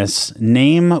botanist.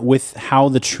 Name with how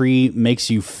the tree makes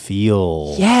you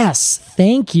feel. Yes,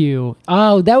 thank you.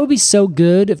 Oh, that would be so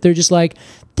good if they're just like,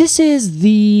 this is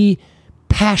the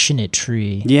passionate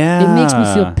tree. Yeah. It makes me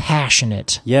feel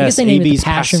passionate. Yes, I guess they name it the Abies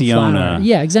passion passiona. flower.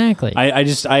 Yeah, exactly.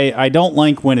 I don't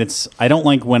like when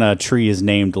a tree is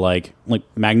named like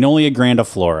Magnolia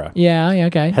grandiflora. Yeah,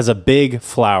 okay. Has a big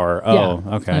flower. Oh,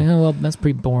 yeah. okay. Well, that's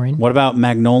pretty boring. What about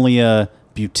Magnolia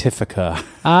beatifica?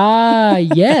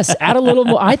 Yes. Add a little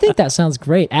more. I think that sounds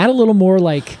great. Add a little more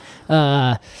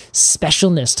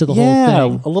specialness to the whole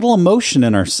thing. A little emotion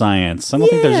in our science. I don't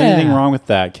think there's anything wrong with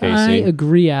that, Casey. I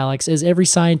agree, Alex. As every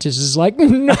scientist is like,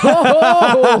 no,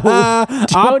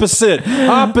 opposite.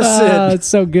 It's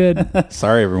so good.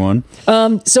 Sorry, everyone.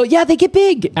 So yeah, they get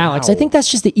big, Alex. Wow. I think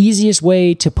that's just the easiest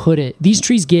way to put it. These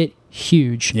trees get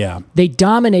huge. Yeah. They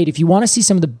dominate. If you want to see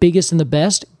some of the biggest and the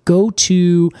best, go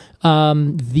to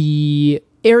the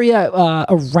area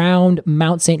around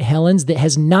Mount St. Helens that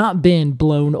has not been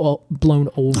blown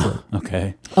over.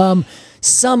 Okay.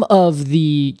 Some of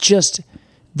the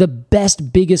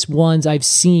best, biggest ones I've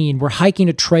seen, we're hiking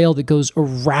a trail that goes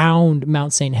around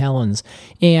Mount St. Helens.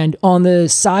 And on the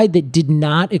side that did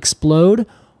not explode,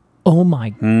 oh my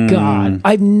God,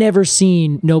 I've never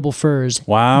seen noble firs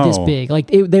this big. Like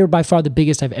they were by far the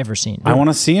biggest I've ever seen. I want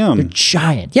to see them. They're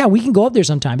giant. Yeah, we can go up there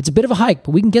sometime. It's a bit of a hike,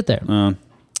 but we can get there.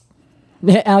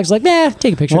 Alex is like,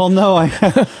 take a picture. Well, no, my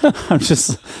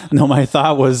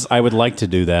thought was I would like to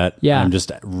do that. Yeah. I'm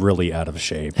just really out of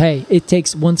shape. Hey, it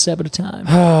takes one step at a time.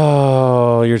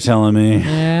 Oh, you're telling me.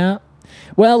 Yeah.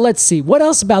 Well, let's see. What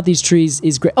else about these trees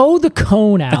is great? Oh, the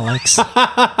cone, Alex.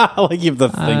 Like you have to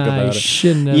think about it.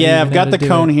 Shouldn't have. Yeah, I've got the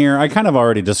cone here. I kind of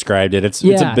already described it. It's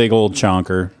a big old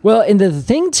chonker. Well, and the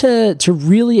thing to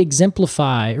really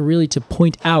exemplify, or really to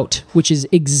point out, which is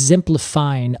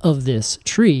exemplifying of this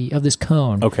tree, of this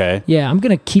cone. Okay. Yeah, I'm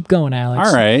going to keep going, Alex.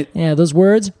 All right. Yeah, those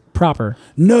words, proper.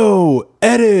 No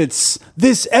edits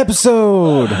this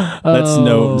episode. That's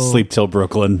no Sleep Till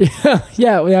Brooklyn.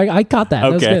 Yeah, I caught that.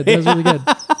 Okay. That was good.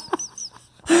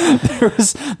 That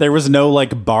was really good. There was no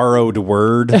like borrowed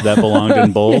word that belonged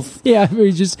in both. Yeah,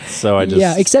 we just. So I just.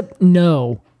 Yeah, except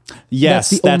no.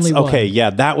 Yes, That's the only okay. one. Yeah,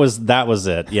 that was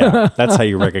it. Yeah, that's how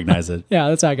you recognize it. Yeah,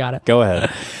 that's how I got it. Go ahead.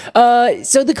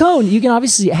 So the cone, you can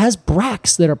obviously, it has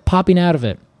bracts that are popping out of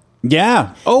it.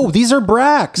 Yeah. Oh, these are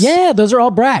bracts. Yeah, those are all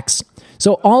bracts.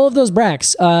 So all of those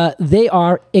bracts, they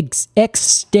are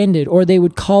extended, or they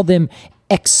would call them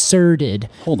exserted.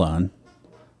 Hold on.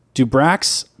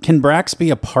 Can bracts be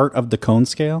a part of the cone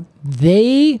scale?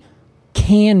 They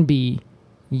can be,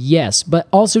 yes, but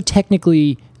also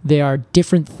technically they are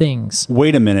different things.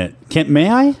 Wait a minute. May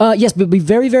I? Yes, but be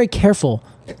very, very careful.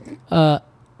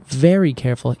 Very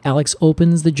careful. Alex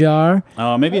opens the jar.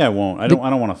 Maybe I won't. I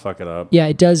don't want to fuck it up. Yeah,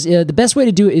 it does. The best way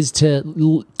to do it is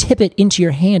to tip it into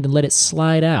your hand and let it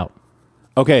slide out.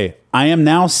 Okay, I am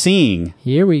now seeing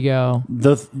Here we go.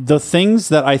 the things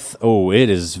that it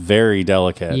is very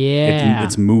delicate. Yeah.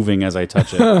 It's moving as I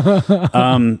touch it.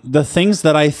 The things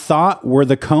that I thought were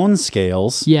the cone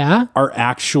scales Yeah. are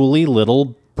actually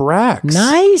little bracts.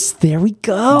 Nice. There we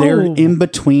go. They're in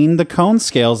between the cone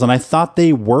scales, and I thought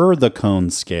they were the cone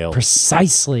scales.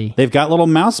 Precisely. They've got little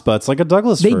mouse butts like a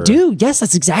Douglas They fir. do. Yes,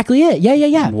 that's exactly it.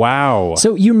 Yeah. Wow.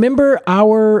 So you remember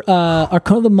our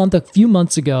cone of the month a few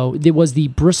months ago? There was the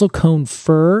bristlecone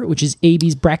fir, which is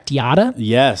Abies bracteata.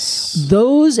 Yes.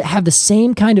 Those have the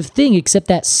same kind of thing, except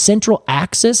that central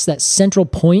axis, that central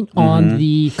point on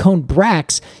the cone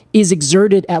bracts, is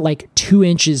exerted at like 2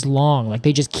 inches long. Like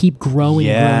they just keep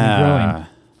growing.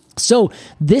 So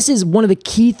this is one of the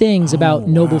key things about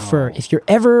noble fir. If you're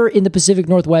ever in the Pacific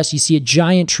Northwest, you see a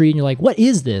giant tree and you're like, what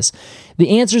is this?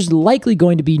 The answer is likely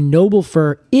going to be noble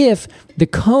fir if the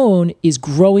cone is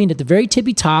growing at the very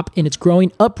tippy top and it's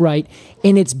growing upright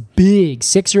and it's big,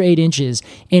 6 or 8 inches,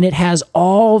 and it has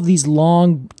all of these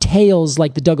long tails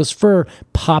like the Douglas fir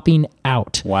popping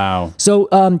out. Wow. So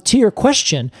to your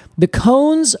question, the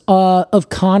cones of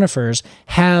conifers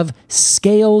have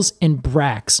scales and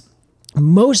bracts.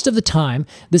 Most of the time,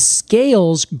 the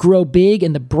scales grow big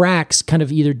and the bracts kind of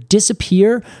either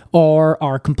disappear or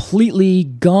are completely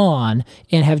gone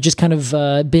and have just kind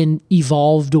of been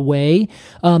evolved away.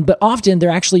 But often they're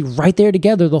actually right there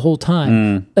together the whole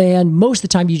time. And most of the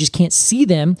time, you just can't see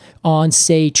them on,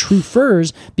 say, true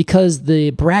firs because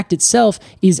the bract itself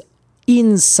is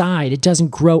inside. It doesn't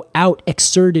grow out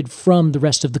exerted from the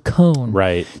rest of the cone.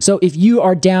 Right. So if you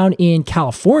are down in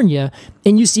California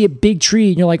and you see a big tree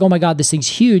and you're like, oh my God, this thing's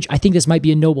huge, I think this might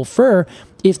be a noble fir.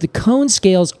 If the cone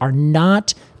scales are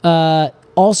not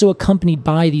also accompanied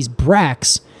by these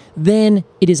bracts, then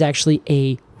it is actually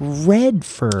a red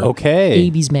fir. Okay.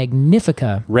 Abies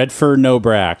magnifica. Red fir, no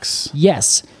bracts.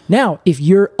 Yes. Now, if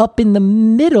you're up in the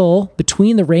middle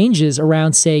between the ranges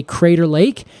around, say, Crater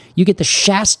Lake, you get the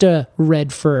Shasta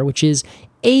red fir, which is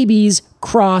Abies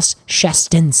cross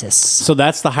shastensis. So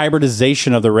that's the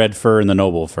hybridization of the red fir and the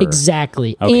noble fir.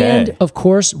 Exactly. Okay. And, of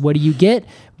course, what do you get?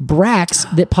 Bracts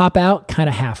that pop out kind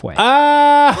of halfway.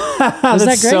 That's that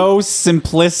great? so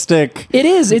simplistic. It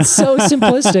is. It's so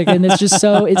simplistic, and it's just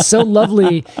it's so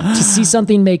lovely to see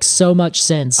something make so much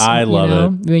sense. I love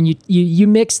it. When you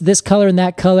mix this color and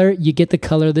that color, you get the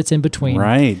color that's in between.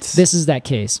 Right. This is that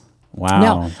case. Wow.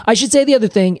 Now, I should say the other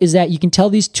thing is that you can tell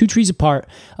these two trees apart.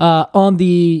 On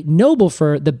the noble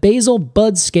fir, the basal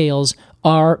bud scales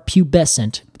are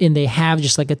pubescent, and they have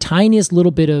just like a tiniest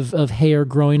little bit of hair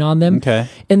growing on them. Okay.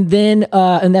 And then,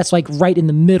 and that's like right in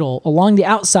the middle. Along the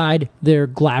outside, they're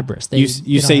glabrous.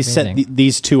 You say set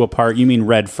these two apart. You mean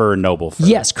red fir and noble fir?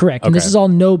 Yes, correct. And this is all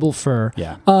noble fir.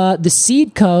 Yeah. The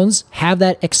seed cones have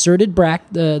that exerted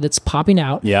bract that's popping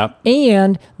out. Yeah.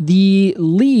 And the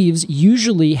leaves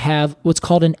usually have what's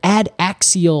called an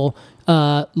adaxial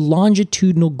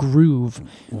longitudinal groove.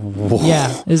 Whoa.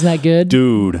 Yeah, isn't that good,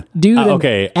 dude?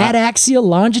 Okay, adaxial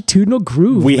longitudinal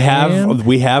groove. We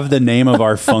have the name of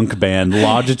our funk band,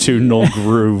 Longitudinal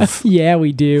Groove. Yeah,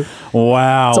 we do.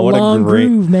 Wow, it's a what long a great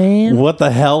groove, man. What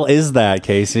the hell is that,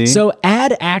 Casey? So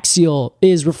adaxial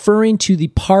is referring to the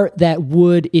part that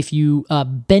would, if you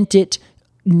bent it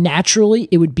naturally,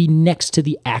 it would be next to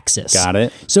the axis. Got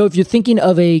it. So if you're thinking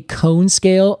of a cone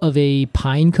scale of a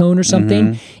pine cone or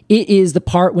something, it is the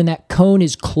part when that cone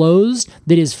is closed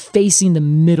that is facing the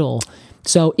middle.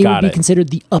 So it would be considered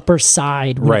the upper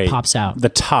side when it pops out. The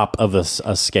top of a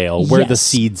scale where the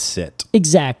seeds sit.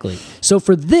 Exactly. So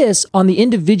for this, on the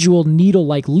individual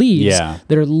needle-like leaves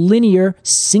that are linear,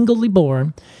 singly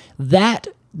borne,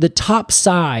 the top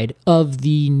side of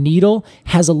the needle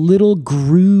has a little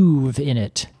groove in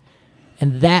it.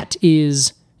 And that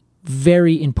is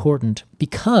very important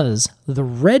because the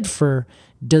red fir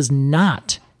does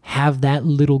not have that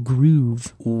little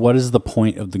groove. What is the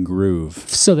point of the groove?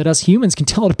 So that us humans can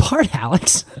tell it apart,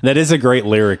 Alex. That is a great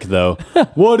lyric, though.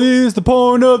 What is the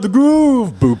point of the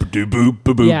groove? Boop-a-doo-boop,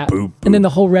 boop, Yeah. boop, boop. And then the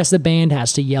whole rest of the band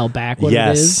has to yell back what it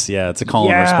is. Yeah, it's a call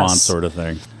and Yes. response sort of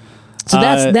thing. So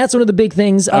that's one of the big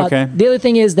things. Okay. The other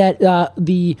thing is that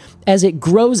as it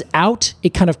grows out,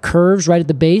 it kind of curves right at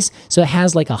the base, so it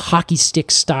has like a hockey stick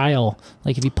style.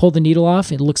 Like if you pull the needle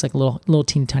off, it looks like a little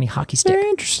teeny tiny hockey stick. Very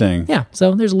interesting. Yeah.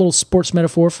 So there's a little sports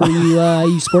metaphor for you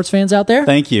you sports fans out there.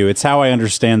 Thank you. It's how I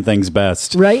understand things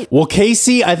best. Right. Well,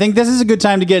 Casey, I think this is a good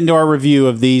time to get into our review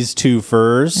of these two I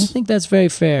firs. think that's very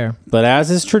fair. But as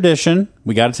is tradition,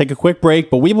 we got to take a quick break,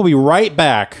 but we will be right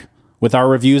back with our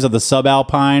reviews of the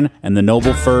Subalpine and the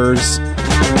Noble Firs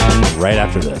right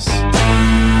after this.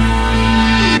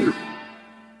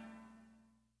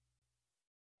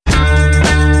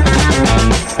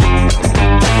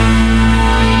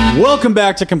 Welcome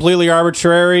back to Completely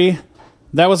Arbitrary.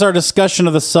 That was our discussion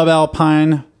of the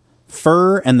Subalpine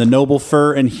Fir and the Noble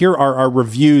Fir, and here are our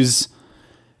reviews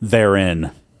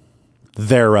thereof.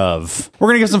 We're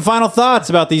going to give some final thoughts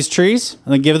about these trees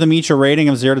and then give them each a rating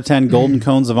of 0 to 10 golden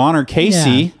cones of honor. Casey,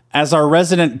 Yeah. as our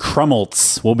resident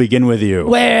Krummeltz, we'll begin with you.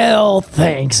 Well,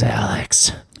 thanks,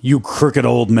 Alex. You crooked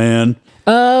old man.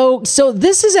 Oh, so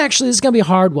this is going to be a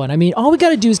hard one. I mean, all we got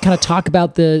to do is kind of talk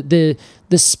about the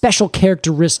special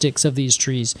characteristics of these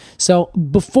trees. So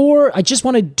before, I just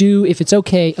want to do, if it's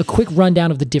okay, a quick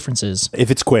rundown of the differences.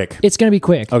 If it's quick. It's going to be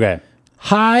quick. Okay.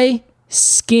 High,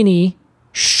 skinny,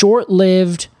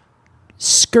 short-lived,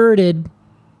 skirted,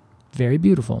 very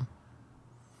beautiful.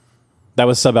 That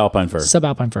was Subalpine Fir.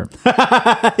 Subalpine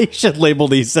fir. You should label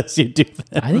these as you do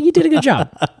that. I think you did a good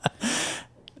job.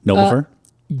 Noble Fir?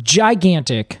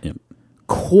 Gigantic. Yep.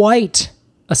 Quite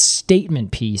a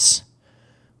statement piece.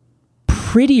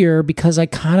 Prettier because I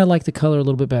kind of like the color a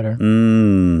little bit better.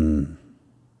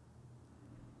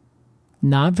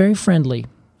 Not very friendly.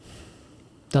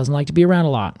 Doesn't like to be around a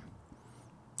lot.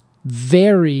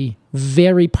 Very,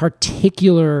 very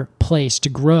particular place to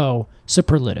grow.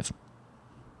 Superlative.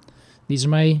 These are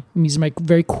my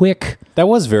very quick. That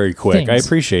was very quick. Things. I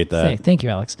appreciate that. Thank you,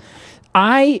 Alex.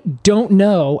 I don't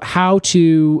know how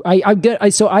to.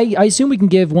 So I assume we can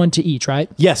give one to each, right?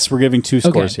 Yes, we're giving two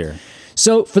scores here.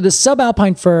 So for the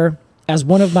Subalpine Fir, as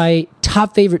one of my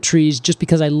top favorite trees, just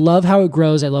because I love how it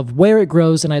grows, I love where it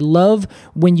grows, and I love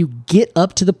when you get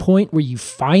up to the point where you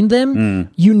find them,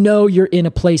 you know you're in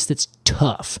a place that's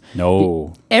tough.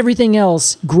 No. Everything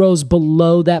else grows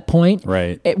below that point.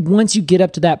 Right. Once you get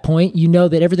up to that point, you know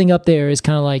that everything up there is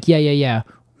kind of like, yeah.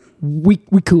 We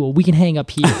cool. We can hang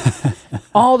up here.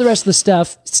 All the rest of the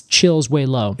stuff chills way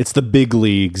low. It's the big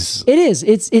leagues. It is.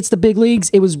 It's the big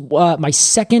leagues. It was my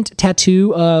second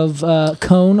tattoo of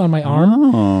cone on my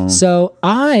arm. Oh. So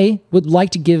I would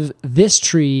like to give this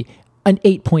tree an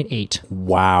 8.8.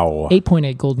 Wow.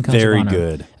 8.8 golden cones Very of honor.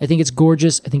 good. I think it's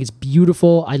gorgeous. I think it's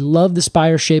beautiful. I love the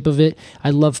spire shape of it. I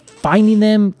love finding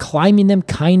them, climbing them,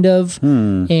 kind of,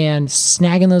 and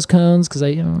snagging those cones because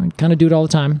I kind of do it all the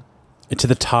time. To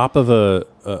the top of a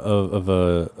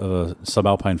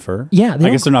Subalpine Fir? Yeah. I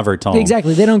guess they're not very tall.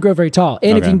 Exactly. They don't grow very tall.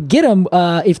 And if you can get them,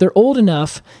 if they're old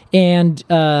enough and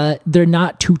they're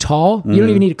not too tall, you don't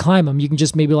even need to climb them. You can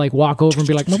just maybe like walk over and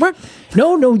be like,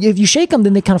 no. If you shake them,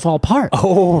 then they kind of fall apart.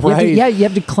 Oh, right. You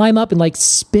have to climb up and like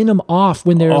spin them off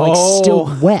when they're like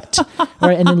still wet,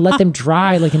 right? And then let them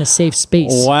dry like in a safe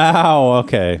space. Wow.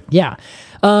 Okay. Yeah.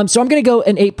 So I'm going to go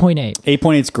an 8.8.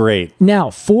 8.8 is great. Now,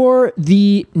 for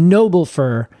the Noble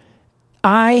Fir,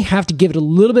 I have to give it a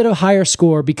little bit of a higher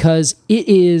score because it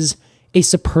is a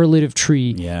superlative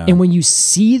tree. Yeah. And when you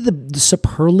see the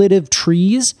superlative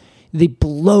trees, they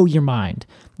blow your mind.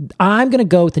 I'm going to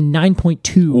go with a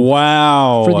 9.2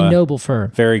 Wow. for the Noble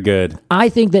Fir. Very good. I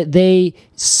think that they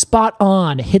spot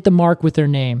on, hit the mark with their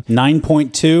name.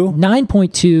 9.2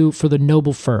 9.2 for the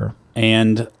Noble Fir.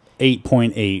 and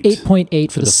 8.8.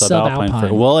 8.8 for the Subalpine Subalpine.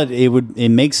 Fir. Well, it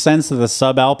makes sense that the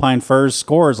Subalpine Fir's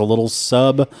score is a little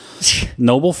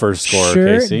Noble Fir score,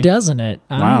 Sure, Casey. doesn't it?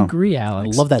 I Wow. agree, I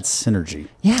Alex. love that synergy.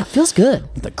 Yeah, it feels good.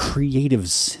 The creative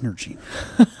synergy.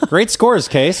 Great scores,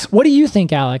 Case. What do you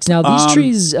think, Alex? Now, these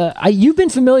trees, you've been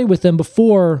familiar with them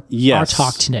before our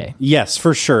talk today. Yes,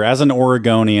 for sure. As an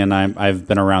Oregonian, I've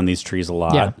been around these trees a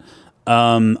lot. Yeah.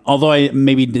 Although I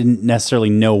maybe didn't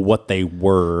necessarily know what they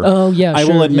were. Oh, yeah, I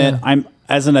sure, will admit, yeah.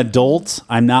 as an adult,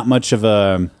 I'm not much of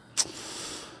a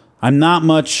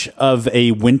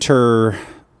winter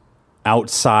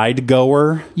outside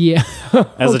goer. Yeah.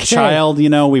 As a Okay. child,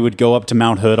 we would go up to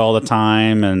Mount Hood all the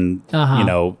time and,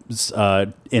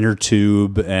 inner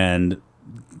tube and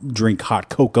drink hot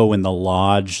cocoa in the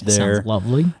lodge there. Sounds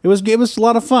lovely. It was a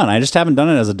lot of fun. I just haven't done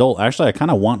it as an adult. Actually, I kind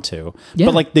of want to. Yeah.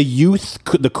 But like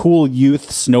the cool youth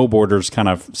snowboarders kind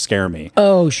of scare me.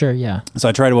 Oh, sure, yeah. So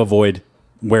I try to avoid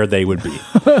where they would be.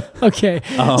 Okay.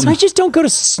 So I just don't go to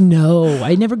snow.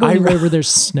 I never go anywhere where there's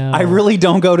snow. I really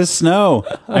don't go to snow.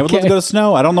 I would love to go to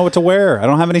snow. I don't know what to wear. I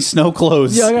don't have any sno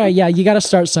clothes. Yeah, you got to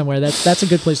start somewhere. That's a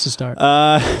good place to start.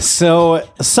 So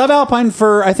Subalpine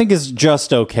Fir, I think, is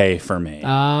just okay for me.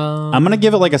 I'm gonna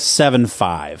give it like a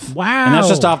 7.5. Wow. And that's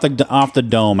just off the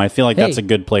dome. I feel like that's a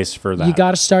good place for that. You got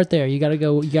to start there. You got to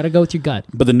go with your gut.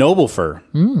 But the Noble Fir,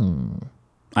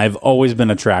 I've always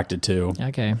been attracted to.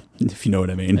 Okay. If you know what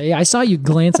I mean. Yeah, I saw you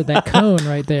glance at that cone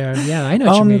right there. Yeah, I know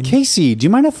what you mean. Casey, do you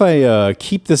mind if I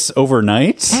keep this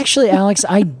overnight? Actually, Alex,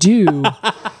 I do.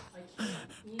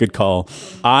 Good call.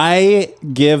 I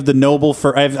give the Noble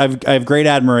Fir. I have great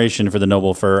admiration for the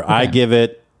Noble Fir. Okay.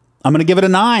 I'm going to give it a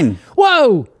 9.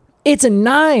 Whoa! It's a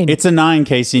 9. It's a 9,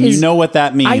 Casey, and you know what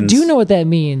that means. I do know what that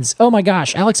means. Oh my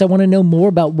gosh, Alex, I want to know more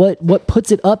about what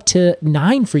puts it up to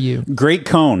 9 for you. Great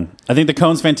cone. I think the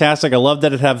cone's fantastic. I love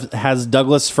that it has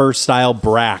Douglas fir style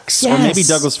bracts, yes. Or maybe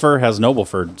Douglas fir has Noble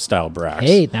Fir style bracts.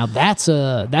 Hey, now that's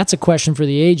a question for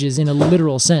the ages in a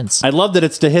literal sense. I love that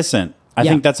it's dehiscent. I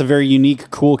think that's a very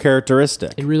unique, cool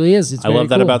characteristic. It really is. I love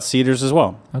that about cedars as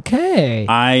well. Okay.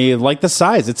 I like the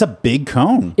size. It's a big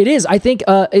cone. It is. I think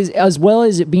as well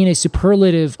as it being a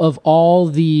superlative of all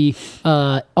the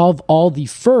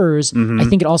firs, I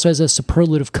think it also has a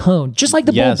superlative cone, just like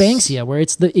the Bull Banksia, where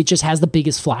it just has the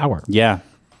biggest flower. Yeah.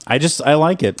 I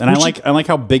like it, and I like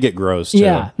how big it grows too.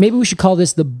 Yeah, maybe we should call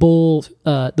this the bull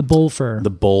fir. The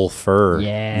bull fir.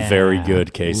 Yeah, very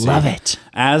good, Casey. Love it.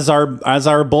 As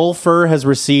our bull fir has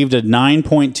received a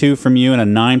 9.2 from you and a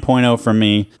 9.0 from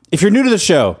me. If you're new to the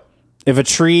show, if a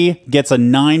tree gets a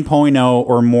 9.0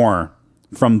 or more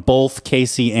from both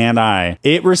Casey and I,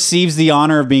 it receives the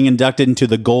honor of being inducted into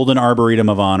the Golden Arboretum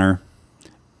of Honor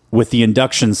with the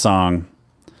induction song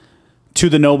to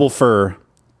the Noble Fir.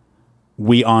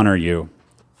 We honor you.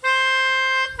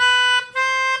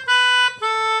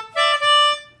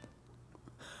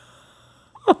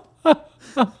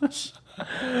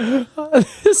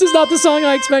 This is not the song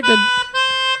I expected.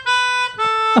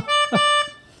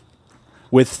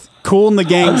 With Kool and the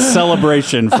Gang's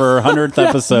celebration for our 100th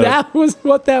episode. That was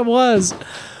what that was.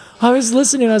 I was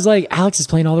listening. I was like, Alex is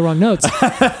playing all the wrong notes.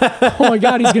 Oh my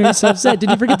God, he's going to be so upset.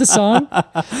 Did you forget the song?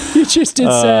 You just did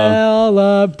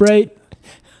celebrate.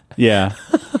 Yeah,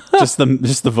 just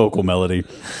the vocal melody.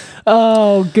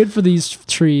 Oh, good for these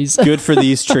trees. Good for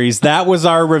these trees. That was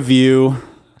our review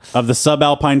of the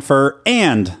Subalpine Fir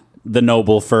and the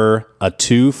Noble Fir, a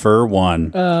 2 for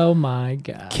 1. Oh my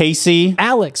God, Casey,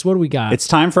 Alex, what do we got? It's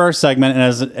time for our segment,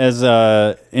 and as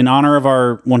in honor of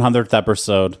our 100th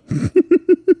episode.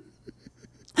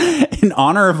 In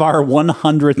honor of our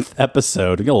 100th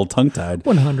episode, I get a little tongue-tied.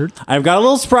 100. I've got a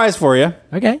little surprise for you.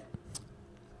 Okay.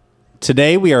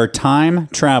 Today we are time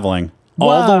traveling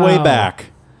all the way back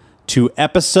to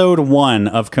episode 1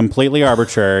 of Completely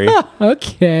Arbitrary.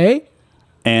 Okay.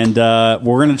 And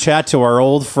we're going to chat to our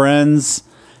old friends,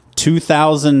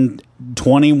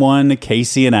 2021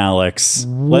 Casey and Alex.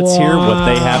 Let's hear what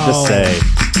they have to say.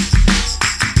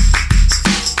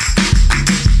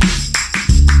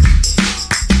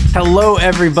 Hello,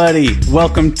 everybody.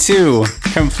 Welcome to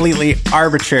Completely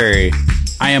Arbitrary.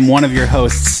 I am one of your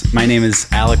hosts. My name is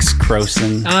Alex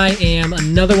Croson. I am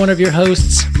another one of your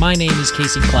hosts. My name is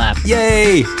Casey Clapp.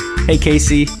 Yay! Hey,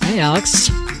 Casey. Hey, Alex.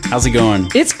 How's it going?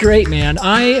 It's great, man.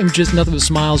 I am just nothing but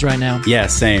smiles right now. Yeah,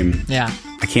 same. Yeah.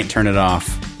 I can't turn it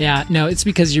off. Yeah, no, it's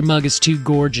because your mug is too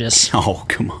gorgeous. Oh,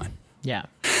 come on. Yeah.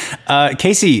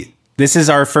 Casey, this is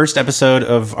our first episode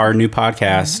of our new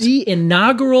podcast. The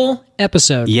inaugural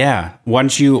episode. Yeah. Why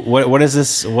don't you, what is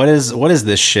this? What is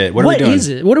this shit? What are we doing? What is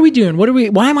it? What are we doing?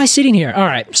 Why am I sitting here? All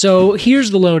right. So here's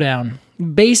the lowdown.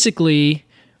 Basically,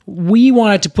 we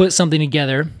wanted to put something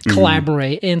together,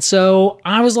 collaborate. And so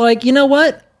I was like, you know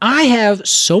what? I have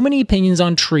so many opinions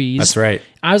on trees. That's right.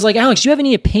 I was like, Alex, do you have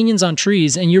any opinions on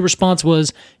trees? And your response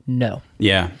was no.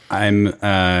 Yeah.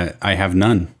 I have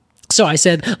none. So I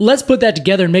said, let's put that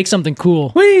together and make something cool.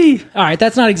 Whee! All right,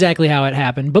 that's not exactly how it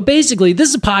happened. But basically, this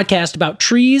is a podcast about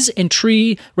trees and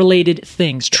tree-related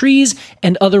things. Trees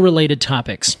and other related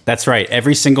topics. That's right.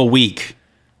 Every single week,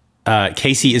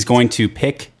 Casey is going to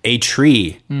pick a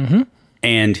tree. Mm-hmm.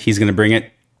 And he's going to bring it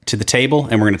to the table,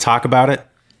 and we're going to talk about it.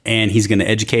 And he's going to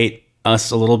educate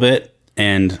us a little bit.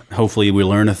 and hopefully we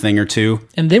learn a thing or two.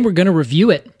 And then we're going to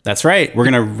review it. That's right. We're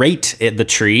going to rate the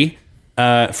tree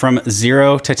from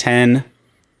 0 to 10.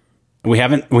 I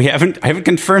haven't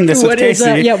confirmed this with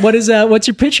Casey. What's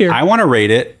your pitch here? I want to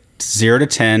rate it 0 to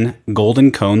 10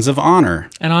 golden cones of honor.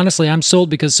 And honestly, I'm sold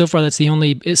because so far that's the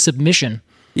only submission.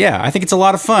 Yeah, I think it's a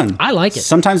lot of fun. I like it.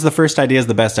 Sometimes the first idea is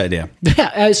the best idea.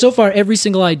 Yeah, so far every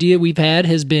single idea we've had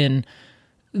has been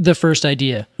the first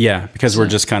idea. Yeah, because we're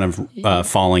just kind of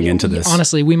falling into this.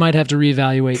 Honestly, we might have to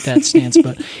reevaluate that stance,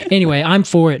 but anyway, I'm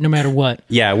for it no matter what.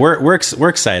 Yeah, we're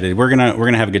excited. We're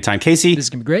gonna have a good time. Casey, this is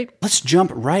gonna be great. Let's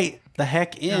jump right the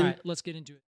heck in. All right, let's get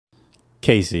into it.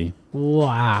 Casey.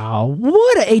 Wow,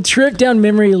 what a trip down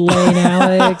memory lane,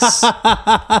 Alex.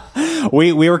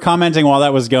 We were commenting while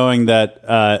that was going that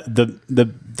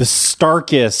the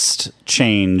starkest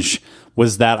change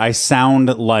was that I sound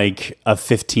like a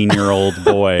 15-year-old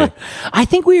boy. I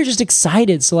think we were just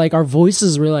excited, so like our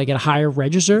voices were like at a higher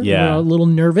register. Yeah, we were a little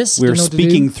nervous. We were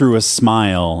speaking through a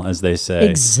smile, as they say.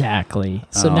 Exactly.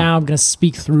 So now I'm gonna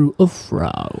speak through a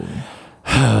frown.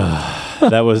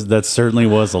 That certainly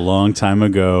was a long time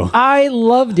ago. I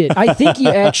loved it. I think you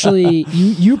actually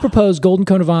you proposed Golden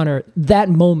Cone of Honor that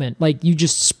moment. Like you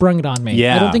just sprung it on me.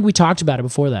 Yeah. I don't think we talked about it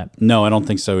before that. No, I don't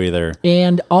think so either.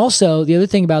 And also the other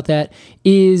thing about that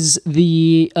is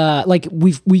the like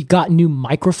we've got new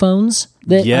microphones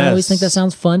that I always think that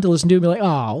sounds fun to listen to and be like,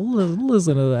 oh,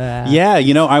 listen to that. Yeah,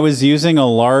 I was using a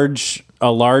large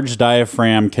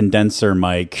diaphragm condenser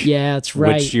mic. Yeah, that's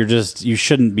right. Which you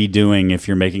shouldn't be doing if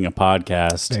you're making a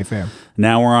podcast. Very fair.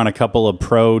 Now we're on a couple of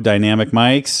pro dynamic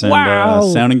mics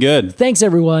and sounding good. Thanks,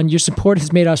 everyone. Your support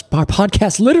has made our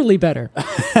podcast literally better.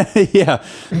 Yeah.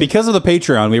 Because of the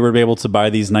Patreon, we were able to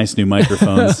buy these nice new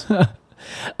microphones.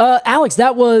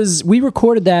 Alex, we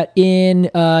recorded that in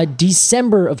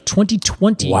December of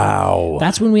 2020. Wow.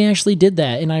 That's when we actually did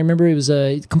that. And I remember it was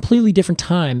a completely different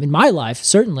time in my life,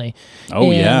 certainly. Oh,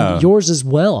 and yeah. yours as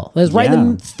well. It was right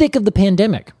in the thick of the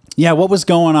pandemic. Yeah, what was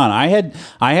going on?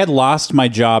 I had lost my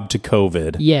job to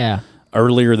COVID. Yeah.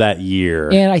 Earlier that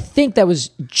year. And I think that was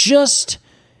just...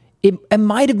 It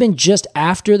might have been just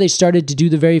after they started to do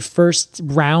the very first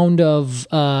round of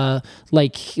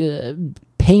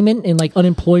payment and like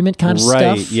unemployment kind of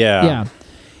stuff. Right, yeah.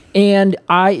 And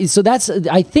I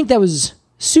think that was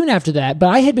soon after that, but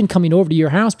I had been coming over to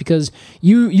your house because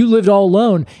you lived all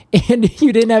alone and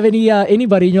you didn't have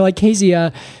anybody. And you're like, Casey,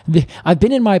 I've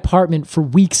been in my apartment for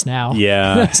weeks now.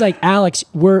 Yeah. And I was like, Alex,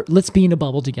 let's be in a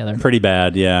bubble together. Pretty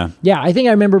bad, yeah. Yeah, I think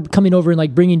I remember coming over and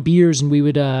like bringing beers and we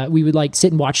would like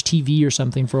sit and watch TV or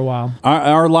something for a while.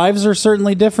 Our lives are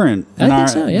certainly different. I think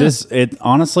so, yeah.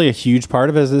 Honestly, a huge part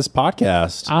of it is this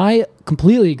podcast. I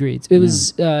completely agreed. It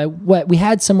was we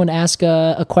had someone ask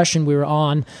a question. We were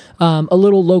on a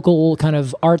little local kind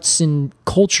of arts and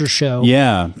culture show.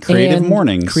 Yeah, Creative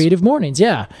Mornings,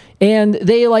 yeah. And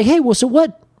they like, hey, well, so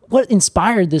what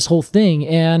inspired this whole thing?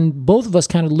 And both of us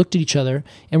kind of looked at each other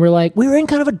and we're like, we were in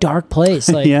kind of a dark place.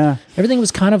 Like, yeah. Everything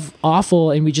was kind of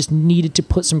awful, and we just needed to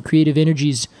put some creative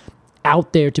energies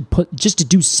out there to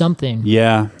do something.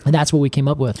 Yeah, and that's what we came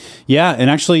up with. Yeah, and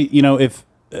actually, if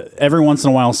every once in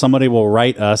a while somebody will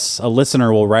write us, a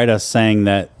listener will write us saying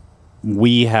that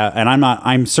we have, and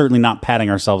I'm certainly not patting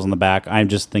ourselves on the back. I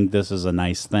just think this is a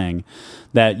nice thing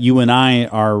that you and I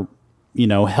are,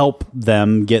 help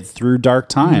them get through dark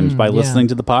times by listening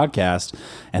to the podcast.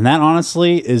 And that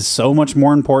honestly is so much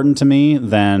more important to me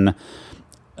than,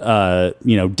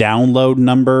 download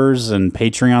numbers and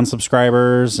Patreon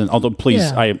subscribers. And although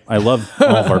please, I love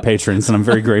all of our patrons and I'm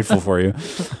very grateful for you,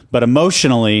 but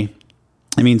emotionally,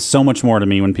 it means so much more to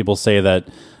me when people say that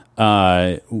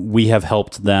we have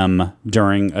helped them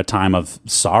during a time of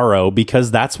sorrow,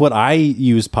 because that's what I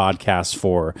use podcasts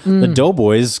for. The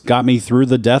Doughboys got me through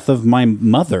the death of my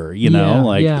mother, and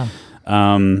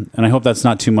I hope that's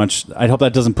not too much. I hope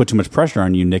that doesn't put too much pressure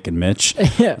on you, Nick and Mitch.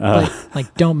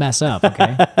 Like don't mess up,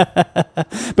 okay?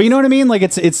 But you know what I mean? Like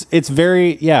it's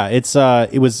very,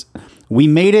 we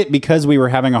made it because we were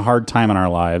having a hard time in our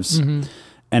lives. Mm-hmm.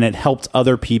 And it helped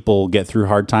other people get through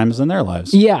hard times in their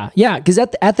lives. Yeah. Because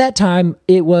at that time,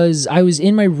 I was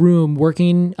in my room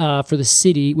working for the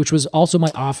city, which was also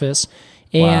my office.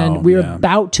 And we were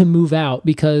about to move out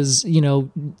because,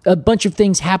 a bunch of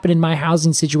things happened in my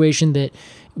housing situation that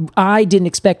I didn't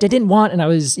expect, I didn't want. And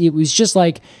it was just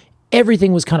like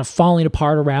everything was kind of falling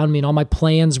apart around me and all my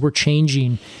plans were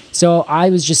changing. So I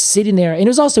was just sitting there, and it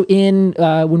was also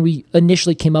when we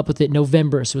initially came up with it,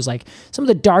 November. So it was like some of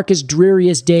the darkest,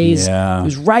 dreariest days. Yeah. It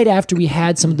was right after we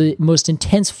had some of the most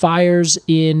intense fires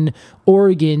in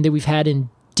Oregon that we've had in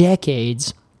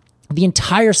decades. the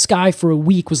entire sky for a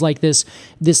week was like this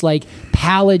like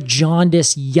pallid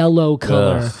jaundice yellow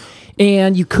color. Ugh.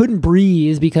 And you couldn't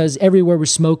breathe because everywhere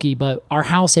was smoky, but our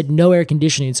house had no air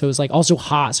conditioning, so it was like also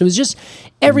hot. So it was just,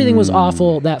 everything was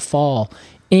awful that fall.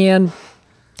 And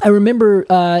I remember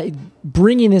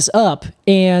bringing this up,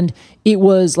 and it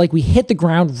was like we hit the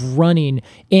ground running.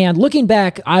 And looking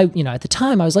back, at the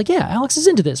time I was like, yeah, Alex is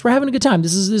into this. We're having a good time.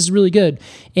 This is really good.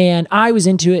 And I was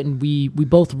into it, and we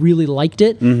both really liked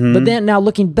it. But then now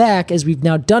looking back, as we've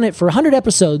now done it for 100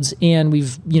 episodes, and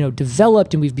we've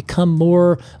developed and we've become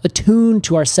more attuned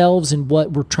to ourselves and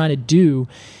what we're trying to do,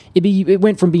 it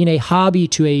went from being a hobby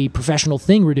to a professional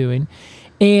thing we're doing.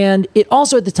 And it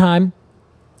also at the time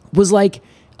was like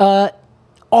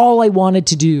all I wanted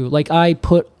to do. Like, I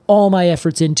put all my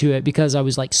efforts into it because I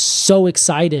was like so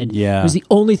excited. Yeah. It was the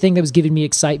only thing that was giving me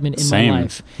excitement in my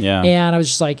life. Yeah. And I was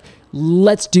just like,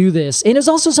 let's do this. And it was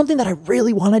also something that I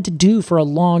really wanted to do for a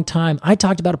long time. I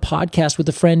talked about a podcast with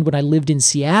a friend when I lived in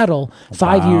Seattle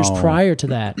 5 years prior to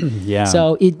that. Yeah.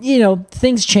 So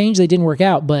things changed. They didn't work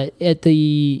out. But at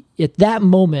that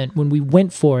moment when we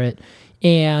went for it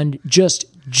and just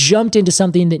jumped into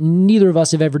something that neither of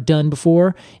us have ever done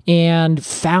before, and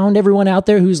found everyone out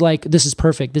there who's like, this is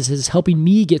perfect. This is helping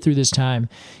me get through this time.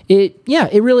 It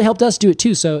really helped us do it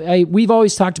too. So we've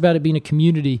always talked about it being a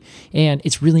community, and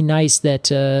it's really nice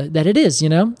that it is,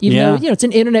 even though, it's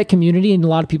an internet community, and a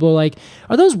lot of people are like,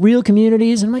 are those real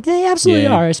communities? And I'm like, they absolutely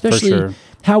are, especially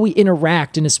how we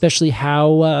interact, and especially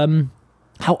how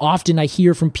often I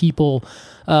hear from people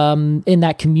in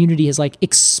that community has like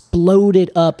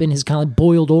exploded up and has kind of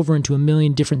boiled over into a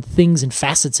million different things and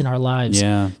facets in our lives.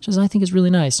 Yeah. Which I think is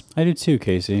really nice. I do too,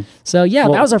 Casey. So that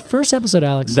was our first episode,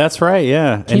 Alex. That's right,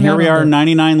 yeah. And here we are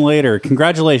 99 later.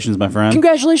 Congratulations, my friend.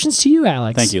 Congratulations to you,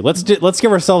 Alex. Thank you. Let's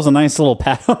give ourselves a nice little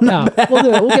pat on the back. We'll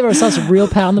do it. We'll give ourselves a real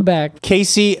pat on the back.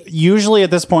 Casey, usually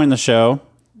at this point in the show,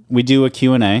 we do a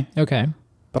Q&A. Okay.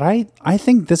 But I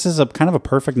think this is a kind of a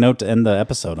perfect note to end the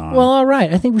episode on. Well, all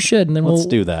right. I think we should, and then let's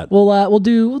do that. We'll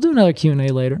do another Q&A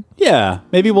later. Yeah,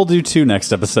 maybe we'll do 2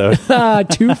 next episode.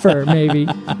 Twofer, maybe.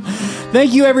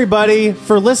 Thank you, everybody,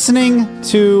 for listening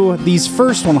to these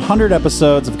first 100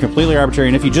 episodes of Completely Arbitrary.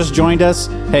 And if you just joined us,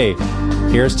 hey,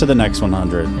 here's to the next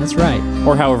 100. That's right.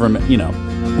 Or however, we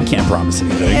can't promise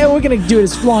anything. Yeah, we're going to do it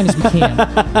as long as we can.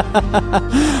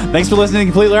 Thanks for listening to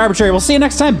Completely Arbitrary. We'll see you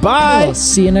next time. Bye. We'll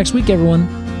see you next week,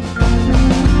 everyone.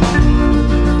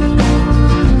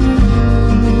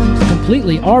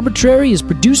 Completely Arbitrary is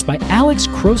produced by Alex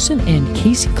Croson and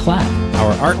Casey Clapp.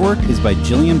 Our artwork is by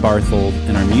Jillian Barthold,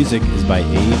 and our music is by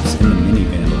Aves and the Mini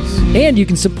Vandals. And you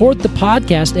can support the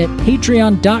podcast at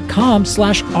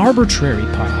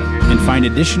patreon.com/arbitrarypod. And find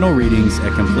additional readings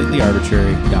at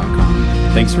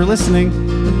completelyarbitrary.com. Thanks for listening.